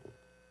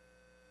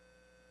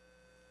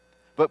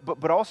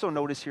 But also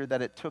notice here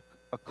that it took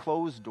a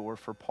closed door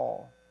for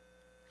Paul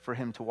for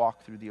him to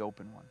walk through the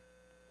open one.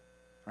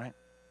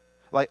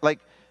 Right?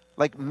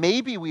 Like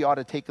maybe we ought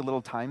to take a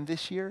little time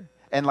this year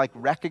and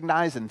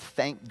recognize and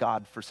thank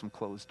God for some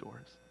closed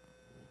doors.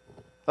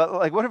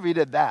 What if we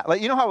did that?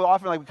 You know how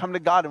often we come to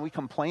God and we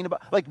complain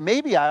about,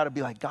 maybe I ought to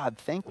be like, God,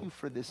 thank you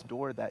for this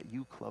door that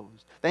you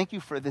closed. Thank you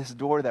for this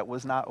door that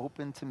was not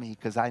open to me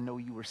because I know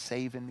you were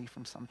saving me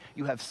from something.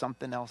 You have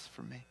something else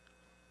for me.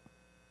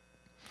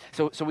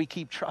 So we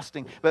keep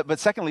trusting, but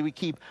secondly, we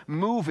keep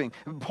moving.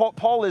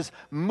 Paul is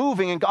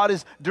moving, and God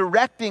is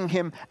directing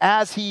him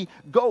as he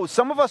goes.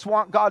 Some of us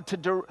want God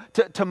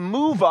to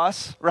move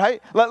us,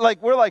 right?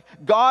 We're like,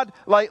 God,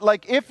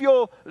 if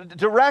you'll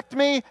direct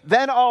me,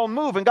 then I'll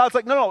move. And God's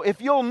like, no, if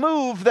you'll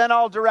move, then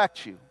I'll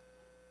direct you.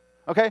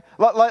 Okay?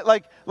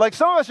 Like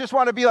some of us just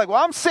want to be like,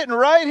 well, I'm sitting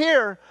right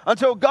here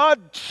until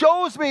God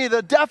shows me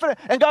the definite.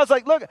 And God's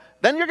like, look,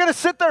 then you're going to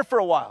sit there for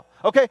a while.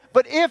 Okay?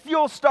 But if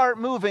you'll start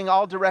moving,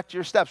 I'll direct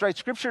your steps, right?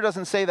 Scripture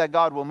doesn't say that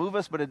God will move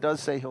us, but it does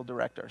say he'll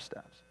direct our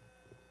steps.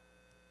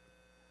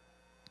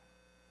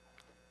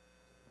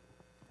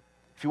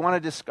 If you want to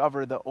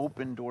discover the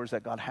open doors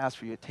that God has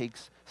for you, it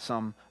takes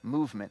some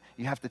movement.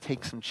 You have to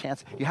take some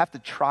chances. You have to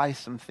try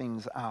some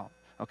things out.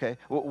 Okay?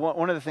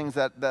 One of the things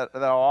that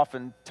I'll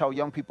often tell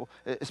young people,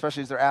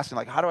 especially as they're asking,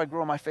 like, how do I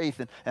grow in my faith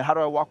and how do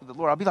I walk with the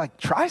Lord? I'll be like,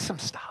 try some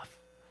stuff.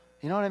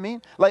 You know what I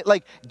mean?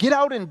 Like get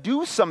out and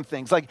do some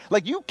things. Like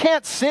you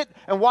can't sit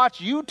and watch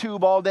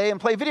YouTube all day and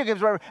play video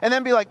games or whatever, and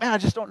then be like, man, I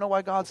just don't know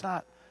why God's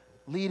not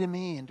leading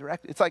me and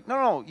directing. It's like,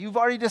 no, you've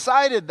already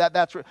decided that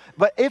that's right.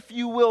 But if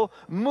you will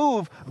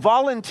move,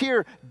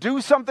 volunteer, do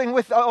something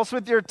else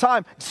with your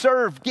time,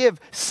 serve, give,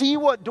 see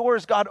what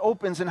doors God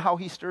opens and how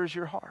he stirs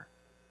your heart.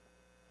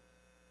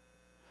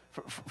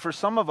 For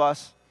some of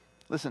us,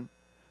 listen,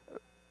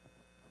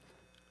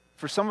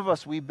 for some of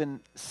us, we've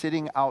been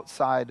sitting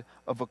outside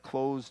of a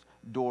closed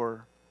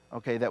door,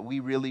 okay, that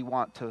we really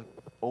want to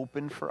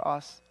open for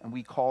us, and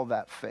we call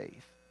that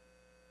faith.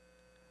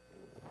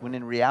 When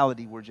in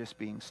reality, we're just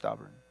being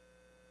stubborn.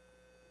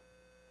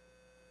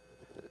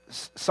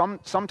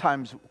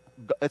 Sometimes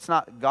it's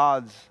not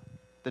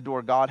the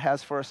door God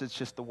has for us, it's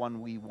just the one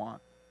we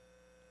want.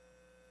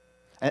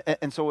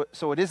 And so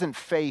it isn't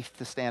faith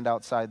to stand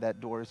outside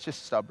that door. It's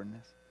just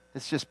stubbornness.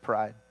 It's just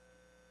pride.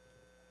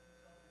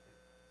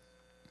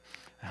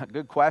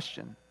 Good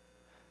question.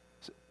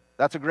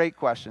 That's a great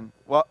question.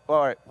 Well,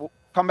 all right. Well,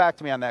 come back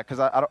to me on that, because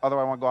otherwise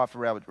I want to go off the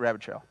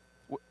rabbit trail.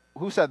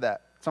 Who said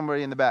that?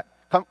 Somebody in the back.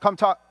 Come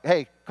talk.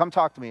 Hey, come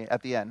talk to me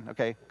at the end,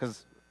 okay?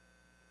 Because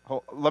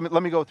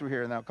let me go through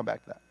here and then I'll come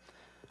back to that.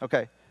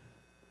 Okay.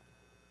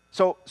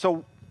 So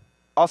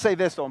I'll say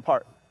this though in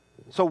part.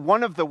 So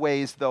one of the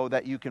ways, though,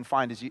 that you can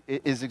find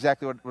is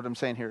exactly what I'm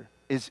saying here,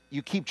 is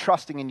you keep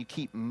trusting and you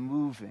keep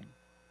moving,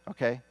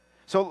 okay?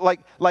 So like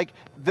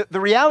the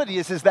reality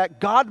is that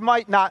God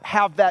might not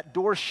have that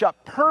door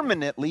shut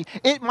permanently.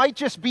 It might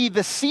just be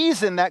the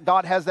season that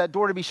God has that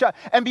door to be shut.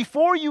 And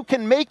before you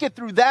can make it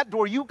through that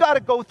door, you got to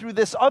go through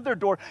this other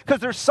door,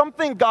 because there's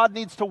something God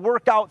needs to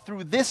work out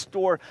through this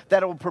door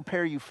that will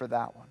prepare you for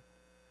that one.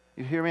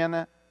 You hear me on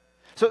that?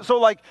 So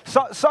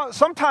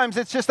sometimes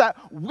it's just that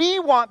we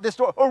want this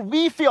door, or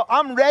we feel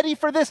I'm ready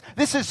for this.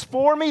 This is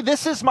for me.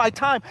 This is my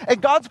time. And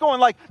God's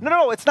going like,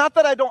 no, it's not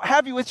that I don't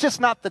have you. It's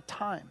just not the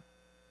time.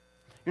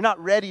 You're not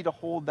ready to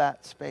hold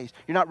that space.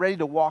 You're not ready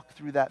to walk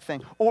through that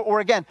thing.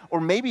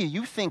 Or maybe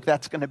you think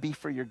that's going to be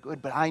for your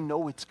good, but I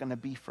know it's going to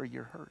be for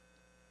your hurt.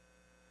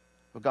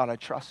 But God, I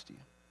trust you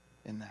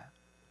in that.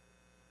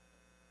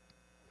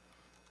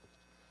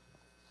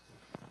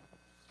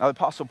 Now, the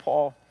Apostle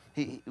Paul,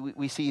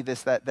 we see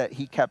this, that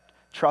he kept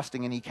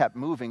trusting and he kept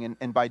moving,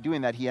 and by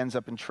doing that he ends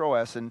up in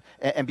Troas, and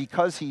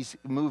because he's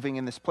moving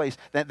in this place,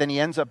 then he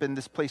ends up in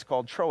this place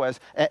called Troas,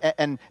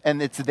 and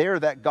it's there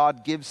that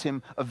God gives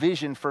him a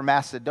vision for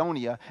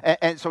Macedonia,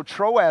 and so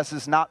Troas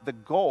is not the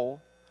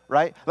goal,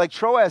 right? Like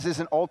Troas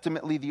isn't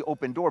ultimately the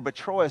open door, but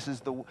Troas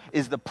is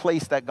the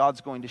place that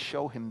God's going to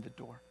show him the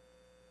door.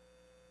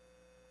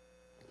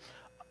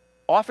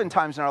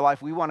 Oftentimes in our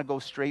life we want to go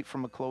straight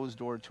from a closed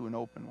door to an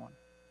open one.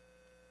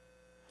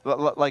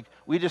 Like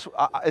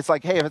it's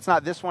like, hey, if it's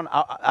not this one,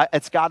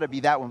 it's got to be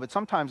that one. But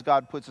sometimes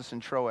God puts us in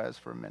Troas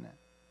for a minute.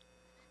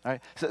 All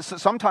right? So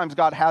sometimes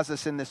God has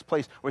us in this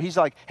place where he's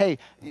like, hey,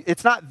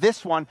 it's not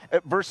this one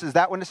versus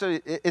that one. So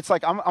it's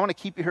like, I want to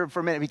keep you here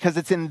for a minute, because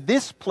it's in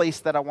this place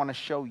that I want to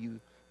show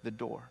you the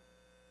door.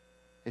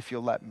 If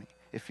you'll let me,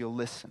 if you'll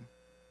listen.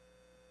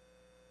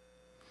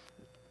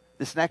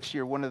 This next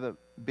year, one of the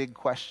big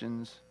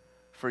questions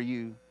for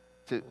you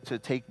to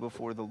take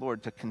before the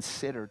Lord, to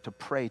consider, to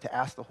pray, to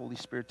ask the Holy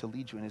Spirit to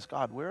lead you in is,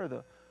 God, where are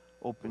the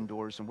open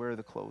doors and where are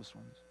the closed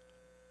ones?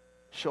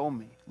 Show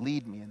me,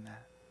 lead me in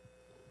that.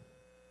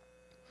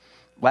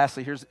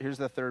 Lastly, here's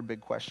the third big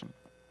question.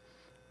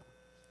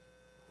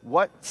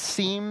 What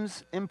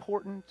seems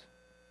important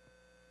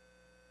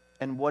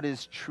and what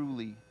is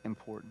truly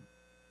important?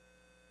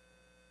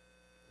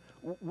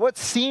 What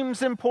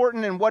seems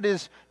important and what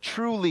is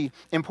truly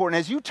important.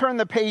 As you turn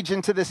the page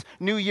into this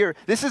new year,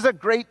 this is a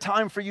great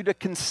time for you to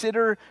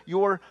consider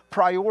your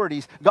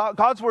priorities.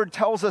 God's word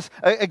tells us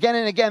again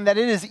and again that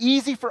it is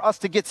easy for us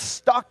to get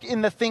stuck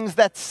in the things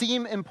that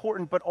seem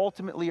important but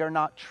ultimately are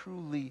not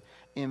truly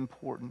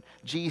important.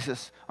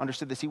 Jesus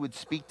understood this. He would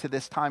speak to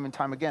this time and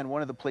time again.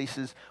 One of the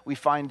places we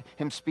find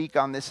him speak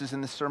on this is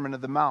in the Sermon of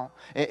the Mount.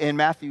 In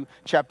Matthew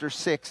chapter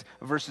 6,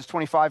 verses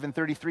 25 and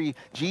 33,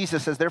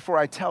 Jesus says, therefore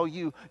I tell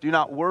you, do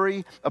not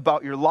worry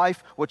about your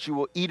life, what you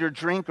will eat or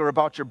drink, or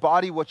about your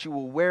body, what you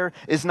will wear.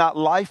 Is not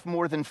life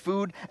more than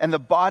food, and the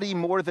body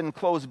more than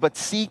clothes? But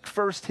seek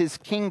first his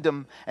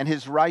kingdom and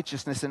his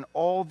righteousness, and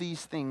all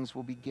these things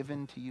will be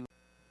given to you.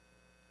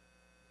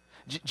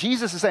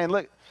 Jesus is saying,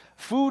 look,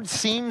 food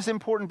seems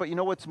important, but you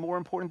know what's more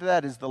important to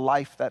that is the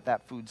life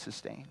that food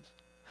sustains.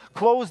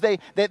 Clothes,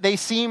 they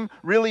seem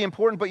really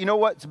important, but you know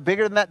what? It's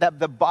bigger than that. That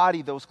the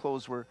body those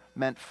clothes were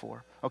meant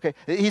for. Okay?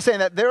 He's saying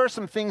that there are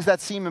some things that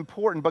seem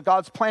important, but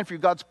God's plan for you,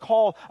 God's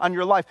call on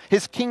your life,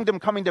 his kingdom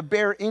coming to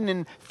bear in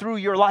and through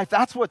your life,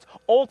 that's what's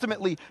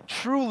ultimately,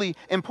 truly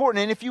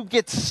important. And if you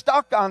get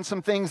stuck on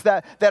some things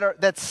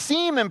that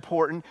seem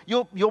important,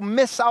 you'll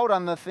miss out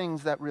on the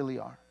things that really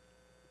are.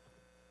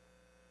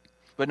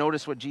 But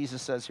notice what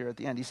Jesus says here at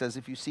the end. He says,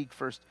 if you seek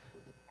first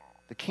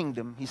the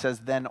kingdom, he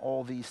says, then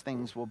all these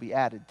things will be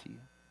added to you.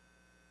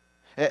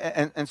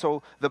 And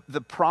so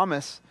the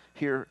promise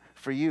here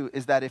for you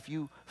is that if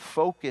you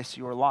focus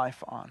your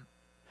life on,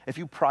 if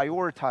you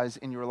prioritize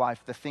in your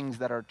life the things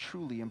that are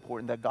truly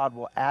important, that God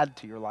will add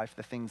to your life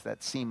the things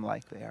that seem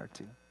like they are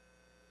too.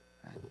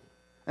 Right?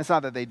 It's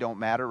not that they don't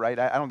matter, right?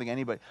 I don't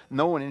think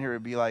no one in here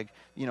would be like,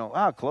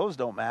 clothes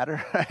don't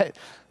matter, right?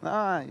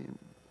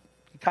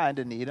 You kind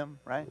of need them,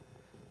 right?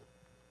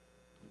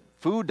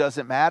 Food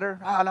doesn't matter.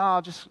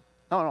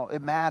 No,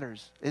 it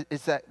matters.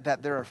 It's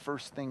that there are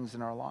first things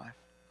in our life.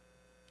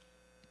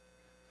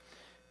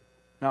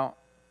 Now,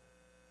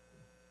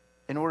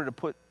 in order to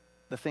put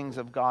the things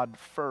of God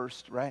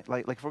first, right?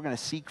 Like if we're going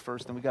to seek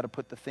first, then we got to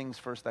put the things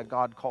first that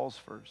God calls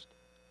first.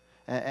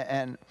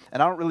 And I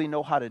don't really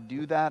know how to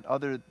do that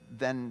other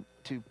than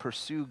to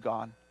pursue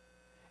God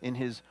in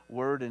his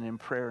word and in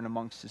prayer and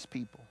amongst his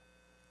people.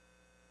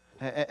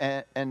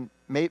 And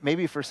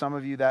maybe for some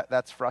of you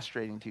that's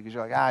frustrating to you because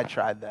you're like, I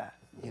tried that,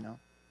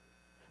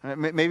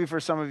 Maybe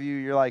for some of you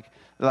you're like,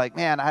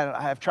 man,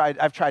 I've tried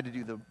to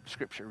do the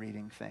scripture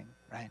reading thing,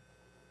 right?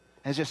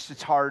 And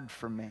it's hard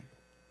for me.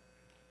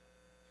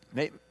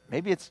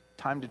 Maybe it's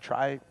time to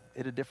try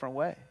it a different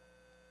way.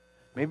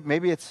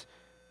 Maybe it's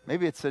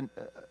a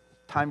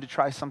time to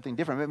try something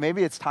different.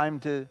 Maybe it's time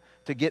to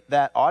get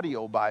that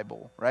audio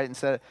Bible, right?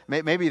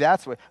 Maybe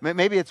that's what.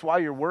 Maybe it's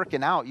while you're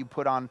working out, you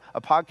put on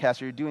a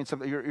podcast, or you're doing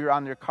something. You're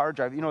on your car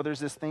drive.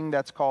 There's this thing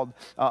that's called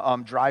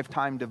Drive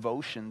Time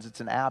Devotions. It's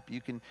an app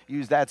you can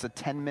use. That it's a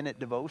 10-minute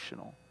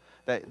devotional.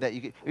 That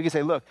you can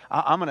say, look,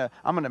 I'm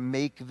gonna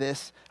make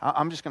this.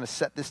 I'm just gonna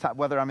set this time,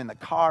 whether I'm in the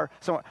car,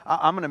 somewhere.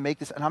 I'm gonna make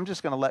this, and I'm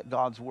just gonna let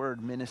God's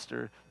word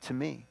minister to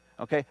me.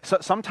 Okay, so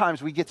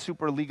sometimes we get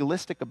super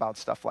legalistic about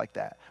stuff like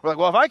that. We're like,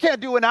 well, if I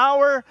can't do an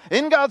hour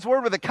in God's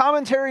word with a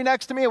commentary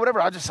next to me or whatever,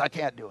 I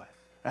can't do it,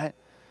 right? And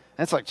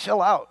it's like,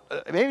 chill out.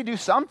 Maybe do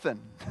something,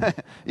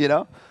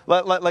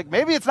 Like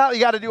maybe it's not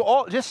you got to do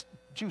all. Just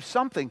do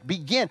something.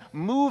 Begin,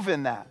 move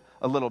in that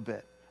a little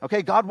bit.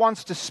 Okay, God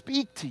wants to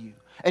speak to you.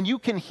 And you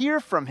can hear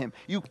from him.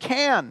 You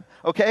can,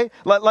 okay?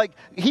 Like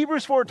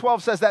Hebrews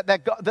 4:12 says that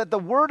the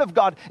word of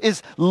God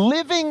is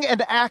living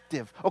and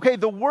active, okay?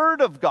 The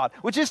word of God,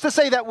 which is to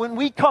say that when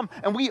we come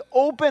and we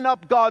open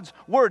up God's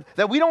word,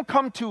 that we don't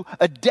come to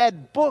a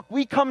dead book.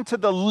 We come to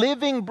the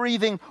living,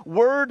 breathing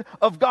word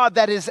of God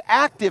that is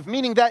active,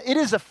 meaning that it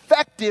is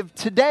effective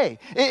today.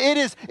 It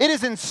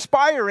is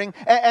inspiring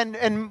and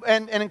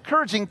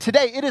encouraging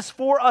today. It is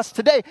for us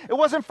today. It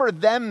wasn't for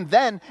them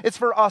then. It's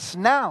for us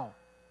now.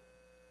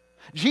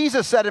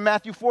 Jesus said in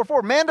Matthew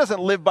 4:4, man doesn't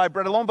live by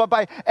bread alone, but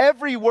by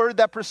every word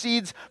that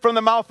proceeds from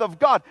the mouth of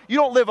God. You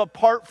don't live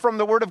apart from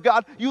the word of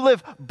God. You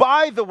live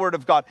by the word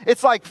of God.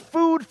 It's like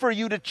food for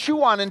you to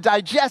chew on and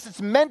digest.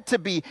 It's meant to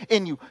be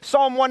in you.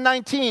 Psalm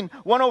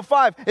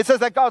 119:105, it says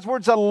that God's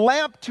word's a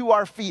lamp to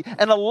our feet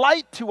and a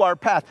light to our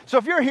path. So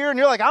if you're here and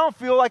you're like, I don't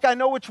feel like I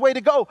know which way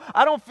to go.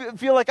 I don't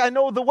feel like I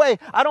know the way.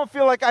 I don't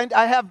feel like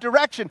I have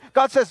direction.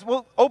 God says,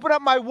 well, open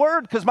up my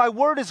word, because my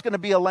word is going to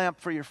be a lamp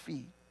for your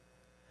feet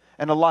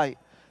and a light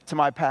to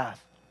my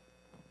path.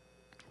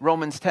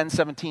 Romans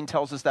 10:17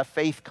 tells us that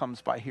faith comes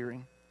by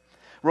hearing.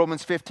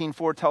 Romans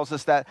 15:4 tells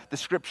us that the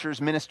scriptures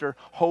minister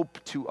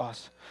hope to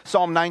us.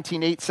 Psalm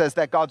 19:8 says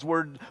that God's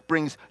word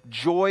brings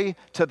joy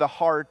to the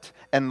heart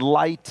and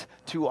light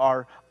to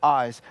our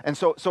eyes. And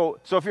so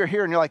if you're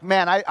here and you're like,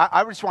 man,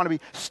 I just want to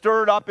be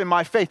stirred up in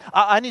my faith.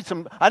 I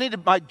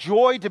need my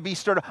joy to be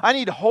stirred up. I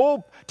need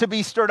hope to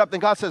be stirred up. Then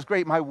God says,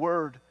 great, my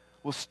word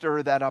will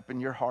stir that up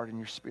in your heart and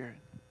your spirit.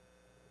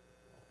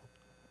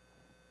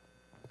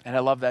 And I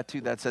love that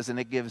too. That says, and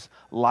it gives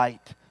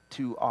light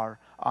to our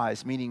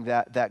eyes, meaning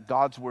that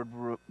God's word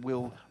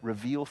will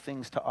reveal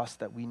things to us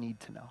that we need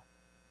to know.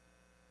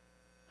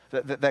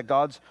 That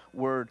God's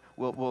word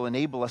will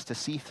enable us to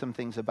see some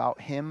things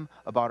about him,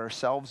 about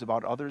ourselves,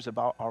 about others,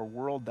 about our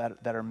world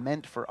that are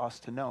meant for us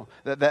to know.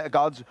 That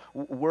God's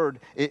word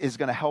is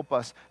going to help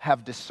us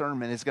have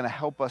discernment. It's going to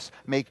help us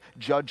make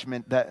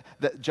judgment. That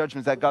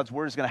God's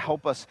word is going to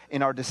help us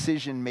in our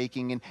decision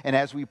making and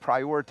as we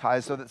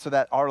prioritize so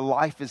that our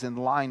life is in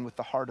line with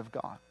the heart of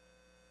God.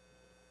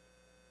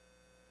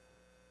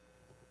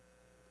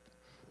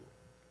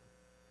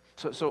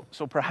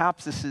 So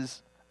perhaps this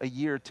is a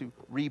year to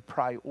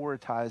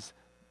reprioritize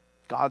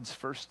God's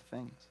first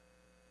things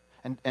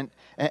and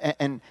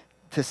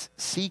to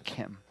seek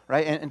him,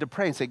 right? And to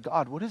pray and say,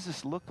 God, what does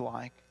this look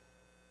like?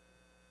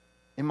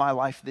 in my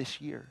life this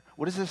year?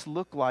 What does this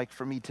look like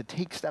for me to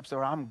take steps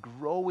where I'm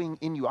growing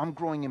in you? I'm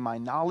growing in my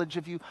knowledge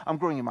of you. I'm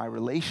growing in my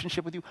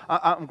relationship with you.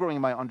 I'm growing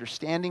in my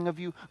understanding of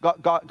you.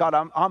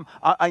 God,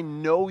 I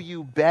know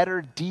you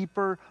better,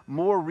 deeper,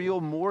 more real,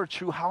 more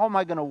true. How am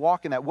I going to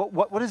walk in that?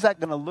 What is that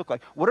going to look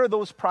like? What are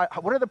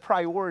the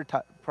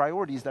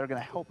priorities that are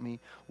going to help me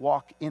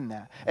walk in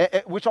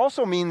that? Which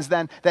also means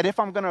then that if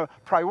I'm going to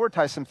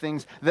prioritize some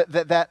things,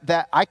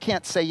 that I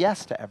can't say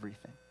yes to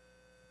everything,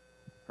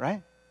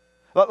 right?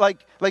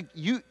 Like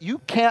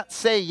you can't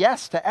say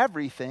yes to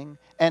everything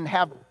and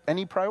have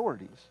any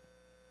priorities.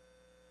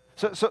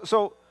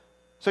 So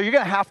you're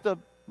going to have to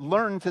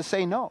learn to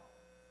say no.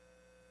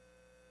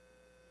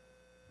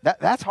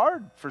 That's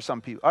hard for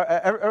some people.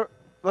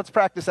 Let's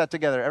practice that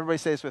together. Everybody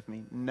say this with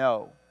me.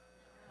 No.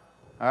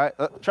 All right,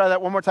 try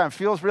that one more time.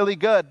 Feels really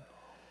good.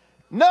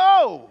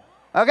 No.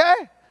 Okay?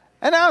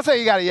 And now say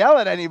you got to yell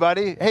at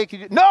anybody. Hey, can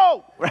you?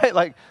 No. Right?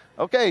 Like,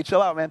 okay,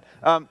 chill out, man.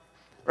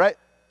 Right?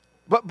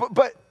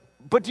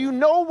 But do you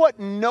know what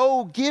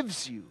no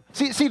gives you?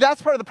 See,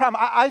 that's part of the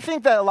problem. I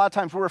think that a lot of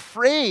times we're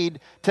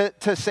afraid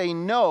to say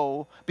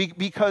no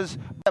because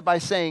by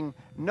saying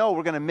no,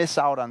 we're going to miss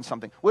out on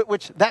something,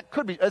 which that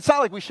could be. It's not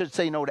like we should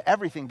say no to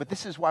everything, but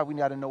this is why we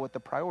got to know what the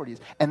priority is.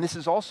 And this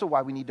is also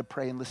why we need to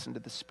pray and listen to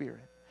the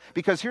Spirit.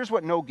 Because here's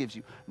what no gives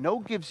you. No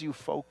gives you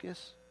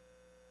focus.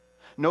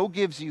 No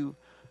gives you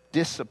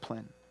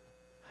discipline.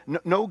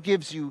 No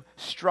gives you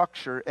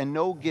structure. And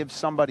no gives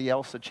somebody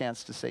else a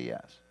chance to say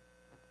yes.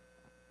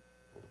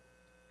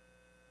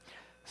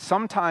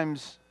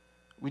 Sometimes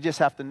we just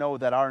have to know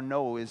that our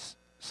no is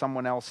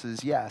someone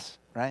else's yes,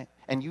 right?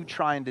 And you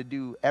trying to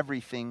do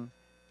everything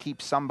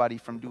keeps somebody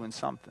from doing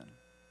something.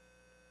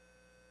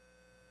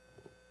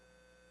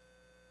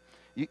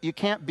 You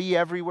can't be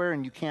everywhere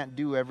and you can't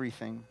do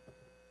everything.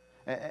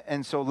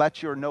 And so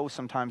let your no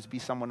sometimes be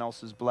someone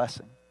else's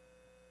blessing.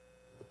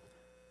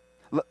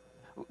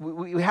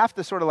 We have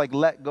to sort of like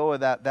let go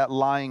of that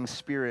lying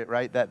spirit,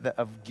 right? That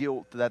of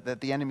guilt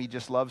that the enemy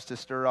just loves to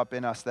stir up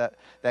in us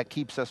that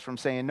keeps us from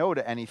saying no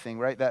to anything,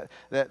 right?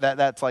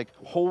 That's like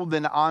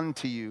holding on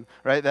to you,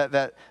 right?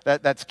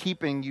 That's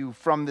keeping you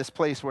from this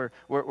place where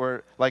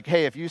like,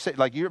 hey, if you say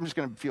like you're just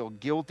going to feel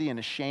guilty and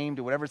ashamed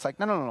or whatever, it's like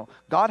no.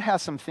 God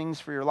has some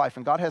things for your life,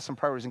 and God has some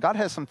priorities, and God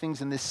has some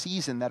things in this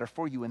season that are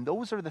for you, and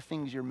those are the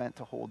things you're meant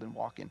to hold and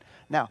walk in.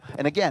 Now,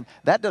 and again,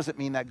 that doesn't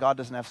mean that God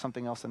doesn't have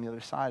something else on the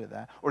other side of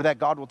that, or that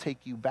God will take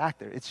you back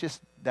there. It's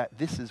just that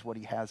this is what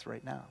he has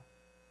right now.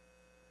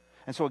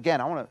 And so again,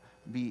 I want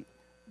to be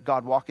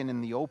God walking in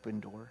the open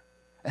door,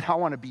 and I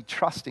want to be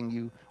trusting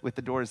you with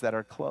the doors that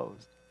are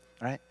closed,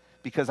 right?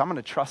 Because I'm going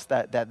to trust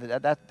that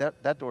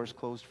door is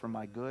closed for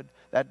my good.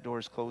 That door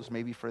is closed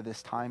maybe for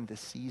this time,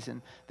 this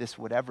season, this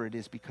whatever it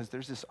is, because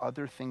there's this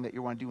other thing that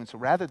you want to do. And so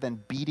rather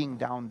than beating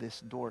down this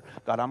door,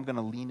 God, I'm going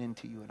to lean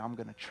into you and I'm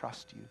going to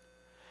trust you.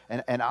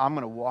 And I'm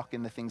going to walk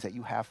in the things that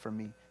you have for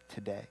me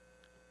today.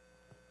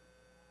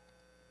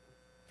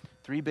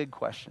 3 big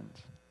questions.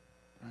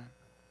 Right?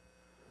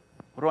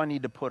 What do I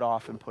need to put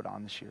off and put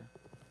on this year?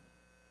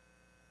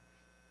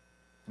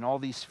 In all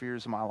these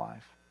spheres of my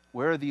life,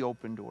 where are the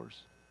open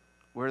doors?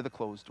 Where are the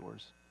closed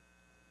doors?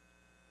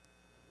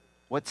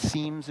 What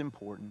seems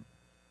important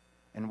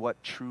and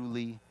what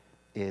truly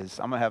is?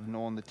 I'm going to have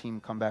Noel and the team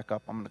come back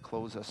up. I'm going to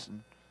close us.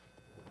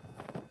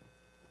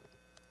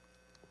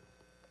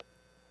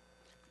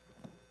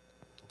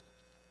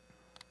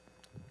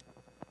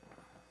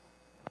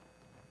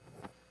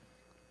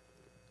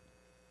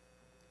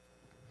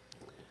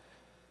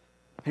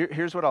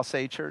 Here's what I'll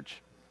say,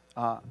 church.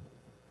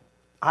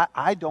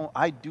 I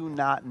do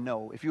not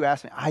know. If you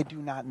ask me, I do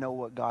not know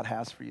what God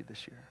has for you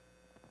this year.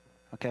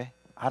 Okay?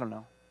 I don't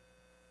know.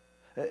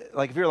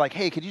 Like if you're like,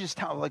 hey, could you just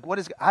tell, like, what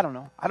is, I don't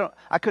know.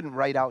 I couldn't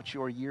write out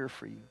your year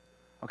for you.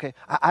 Okay?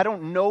 I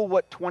don't know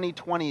what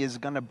 2020 is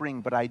going to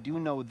bring, but I do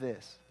know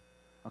this.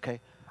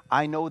 Okay?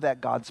 I know that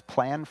God's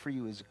plan for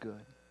you is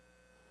good.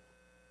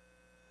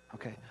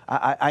 Okay?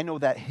 I know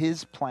that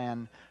his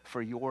plan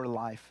for your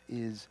life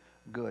is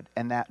good,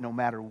 and that no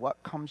matter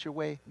what comes your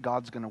way,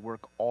 God's going to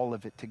work all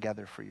of it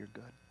together for your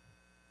good.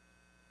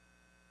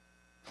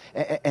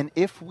 And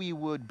if we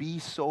would be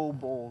so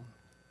bold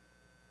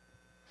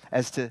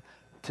as to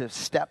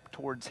step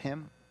towards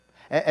him,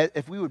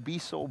 if we would be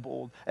so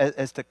bold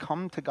as to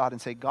come to God and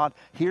say, God,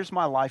 here's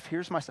my life,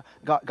 here's my stuff.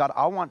 God,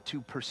 I want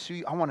to pursue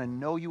you. I want to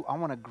know you. I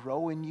want to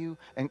grow in you.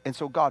 And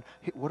so, God,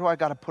 what do I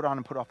got to put on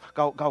and put off?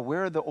 God,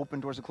 where are the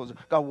open doors and closed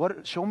doors?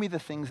 God, show me the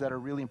things that are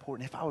really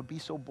important. If I would be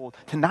so bold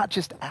to not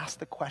just ask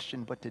the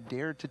question, but to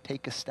dare to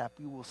take a step,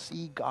 you will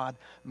see God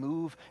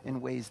move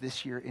in ways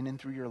this year in and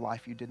through your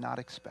life you did not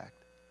expect.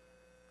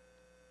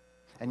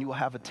 And you will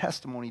have a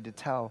testimony to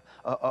tell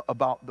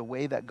about the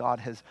way that God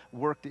has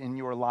worked in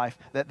your life.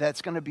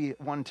 That's going to be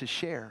one to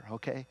share,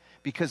 okay?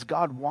 Because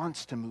God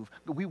wants to move.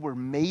 We were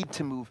made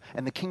to move,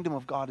 and the kingdom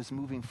of God is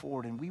moving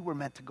forward, and we were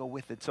meant to go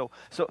with it. So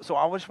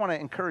I just want to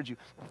encourage you.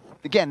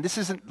 Again, this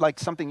isn't like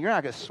something, you're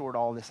not going to sort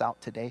all this out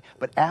today,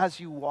 but as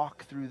you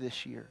walk through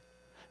this year,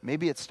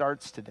 maybe it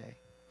starts today.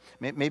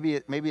 Maybe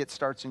it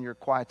starts in your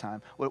quiet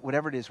time,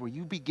 whatever it is, where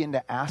you begin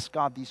to ask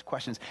God these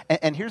questions.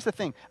 And here's the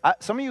thing.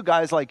 Some of you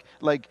guys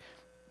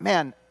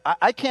man,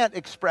 I can't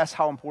express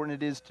how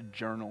important it is to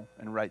journal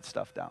and write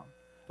stuff down.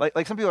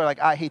 Like some people are like,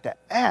 I hate that.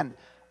 And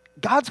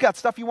God's got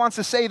stuff he wants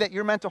to say that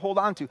you're meant to hold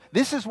on to.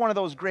 This is one of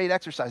those great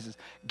exercises.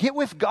 Get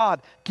with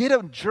God, get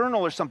a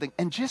journal or something,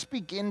 and just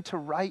begin to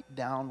write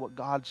down what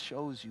God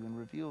shows you and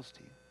reveals to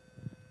you.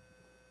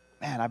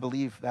 Man, I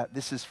believe that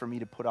this is for me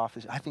to put off.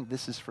 I think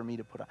this is for me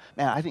to put off.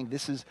 Man, I think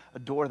this is a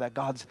door that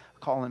God's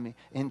calling me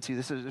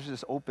into. There's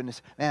this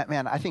openness.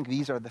 Man, I think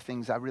these are the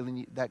things I really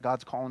need, that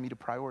God's calling me to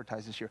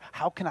prioritize this year.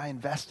 How can I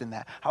invest in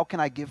that? How can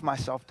I give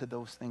myself to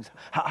those things?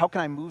 How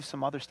can I move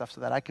some other stuff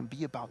so that I can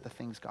be about the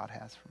things God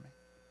has for me?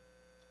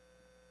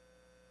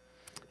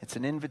 It's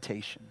an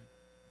invitation.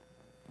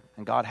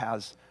 And God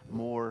has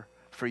more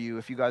for you.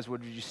 If you guys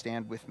would you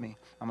stand with me?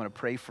 I'm going to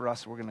pray for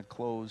us. We're going to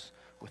close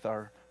with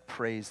our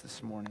praise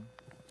this morning.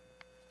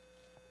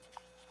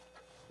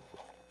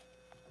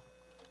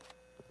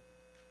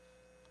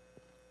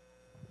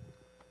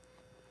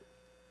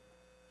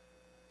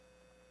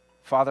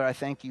 Father, I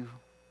thank you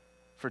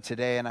for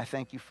today, and I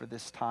thank you for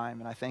this time,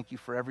 and I thank you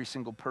for every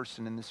single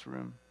person in this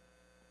room.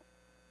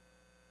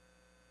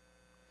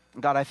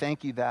 God, I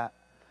thank you that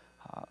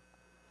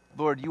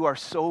Lord, you are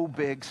so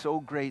big, so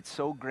great,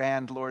 so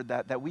grand, Lord,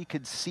 that we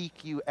could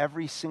seek you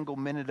every single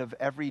minute of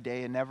every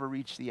day and never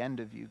reach the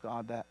end of you,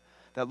 God, that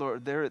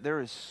Lord,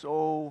 there is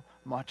so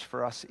much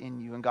for us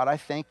in you. And God, I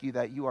thank you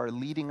that you are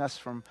leading us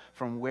from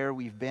where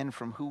we've been,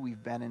 from who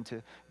we've been,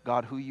 into,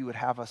 God, who you would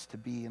have us to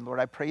be. And Lord,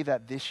 I pray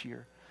that this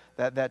year,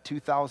 that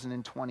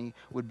 2020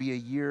 would be a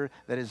year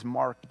that is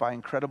marked by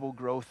incredible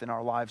growth in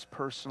our lives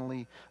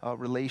personally,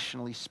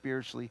 relationally,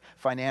 spiritually,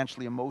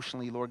 financially,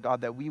 emotionally, Lord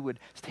God, that we would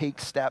take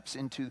steps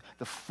into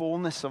the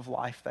fullness of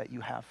life that you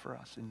have for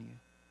us in you.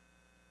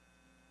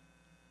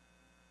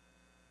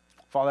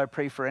 Father, I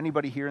pray for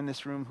anybody here in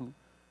this room who,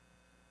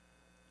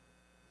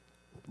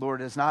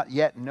 Lord, does not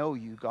yet know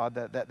you, God,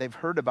 that they've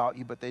heard about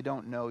you, but they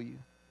don't know you.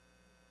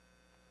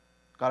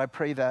 God, I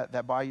pray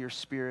that by your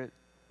Spirit,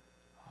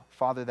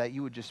 Father, that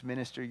you would just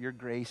minister your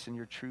grace and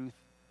your truth.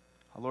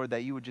 Lord,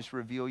 that you would just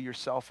reveal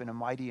yourself in a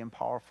mighty and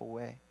powerful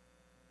way.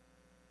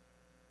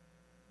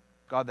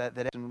 God, that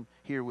everyone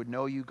here would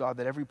know you. God,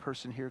 that every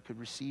person here could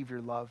receive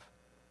your love.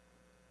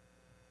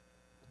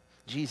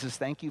 Jesus,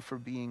 thank you for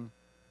being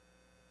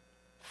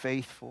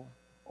faithful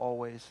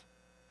always.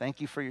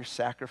 Thank you for your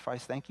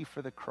sacrifice. Thank you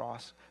for the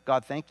cross.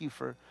 God, thank you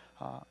for,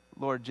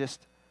 Lord, just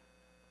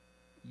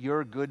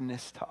your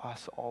goodness to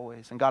us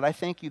always. And God, I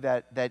thank you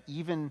that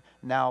even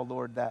now,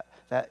 Lord, that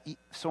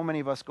so many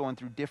of us going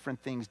through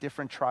different things,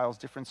 different trials,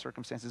 different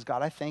circumstances,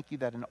 God, I thank you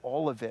that in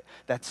all of it,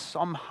 that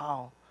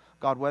somehow,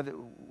 God,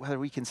 whether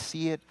we can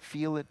see it,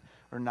 feel it,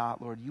 or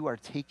not, Lord, you are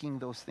taking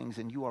those things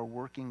and you are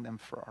working them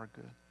for our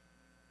good.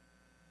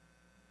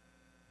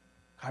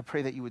 I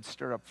pray that you would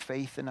stir up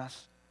faith in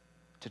us,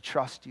 to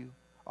trust you,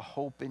 a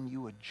hope in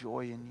you, a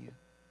joy in you.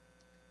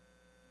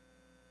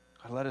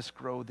 God, let us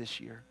grow this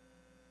year.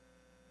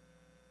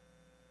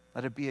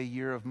 Let it be a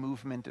year of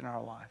movement in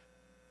our life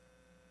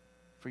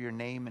for your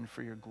name and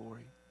for your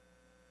glory.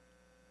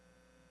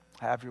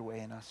 Have your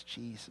way in us,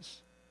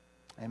 Jesus.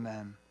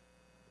 Amen.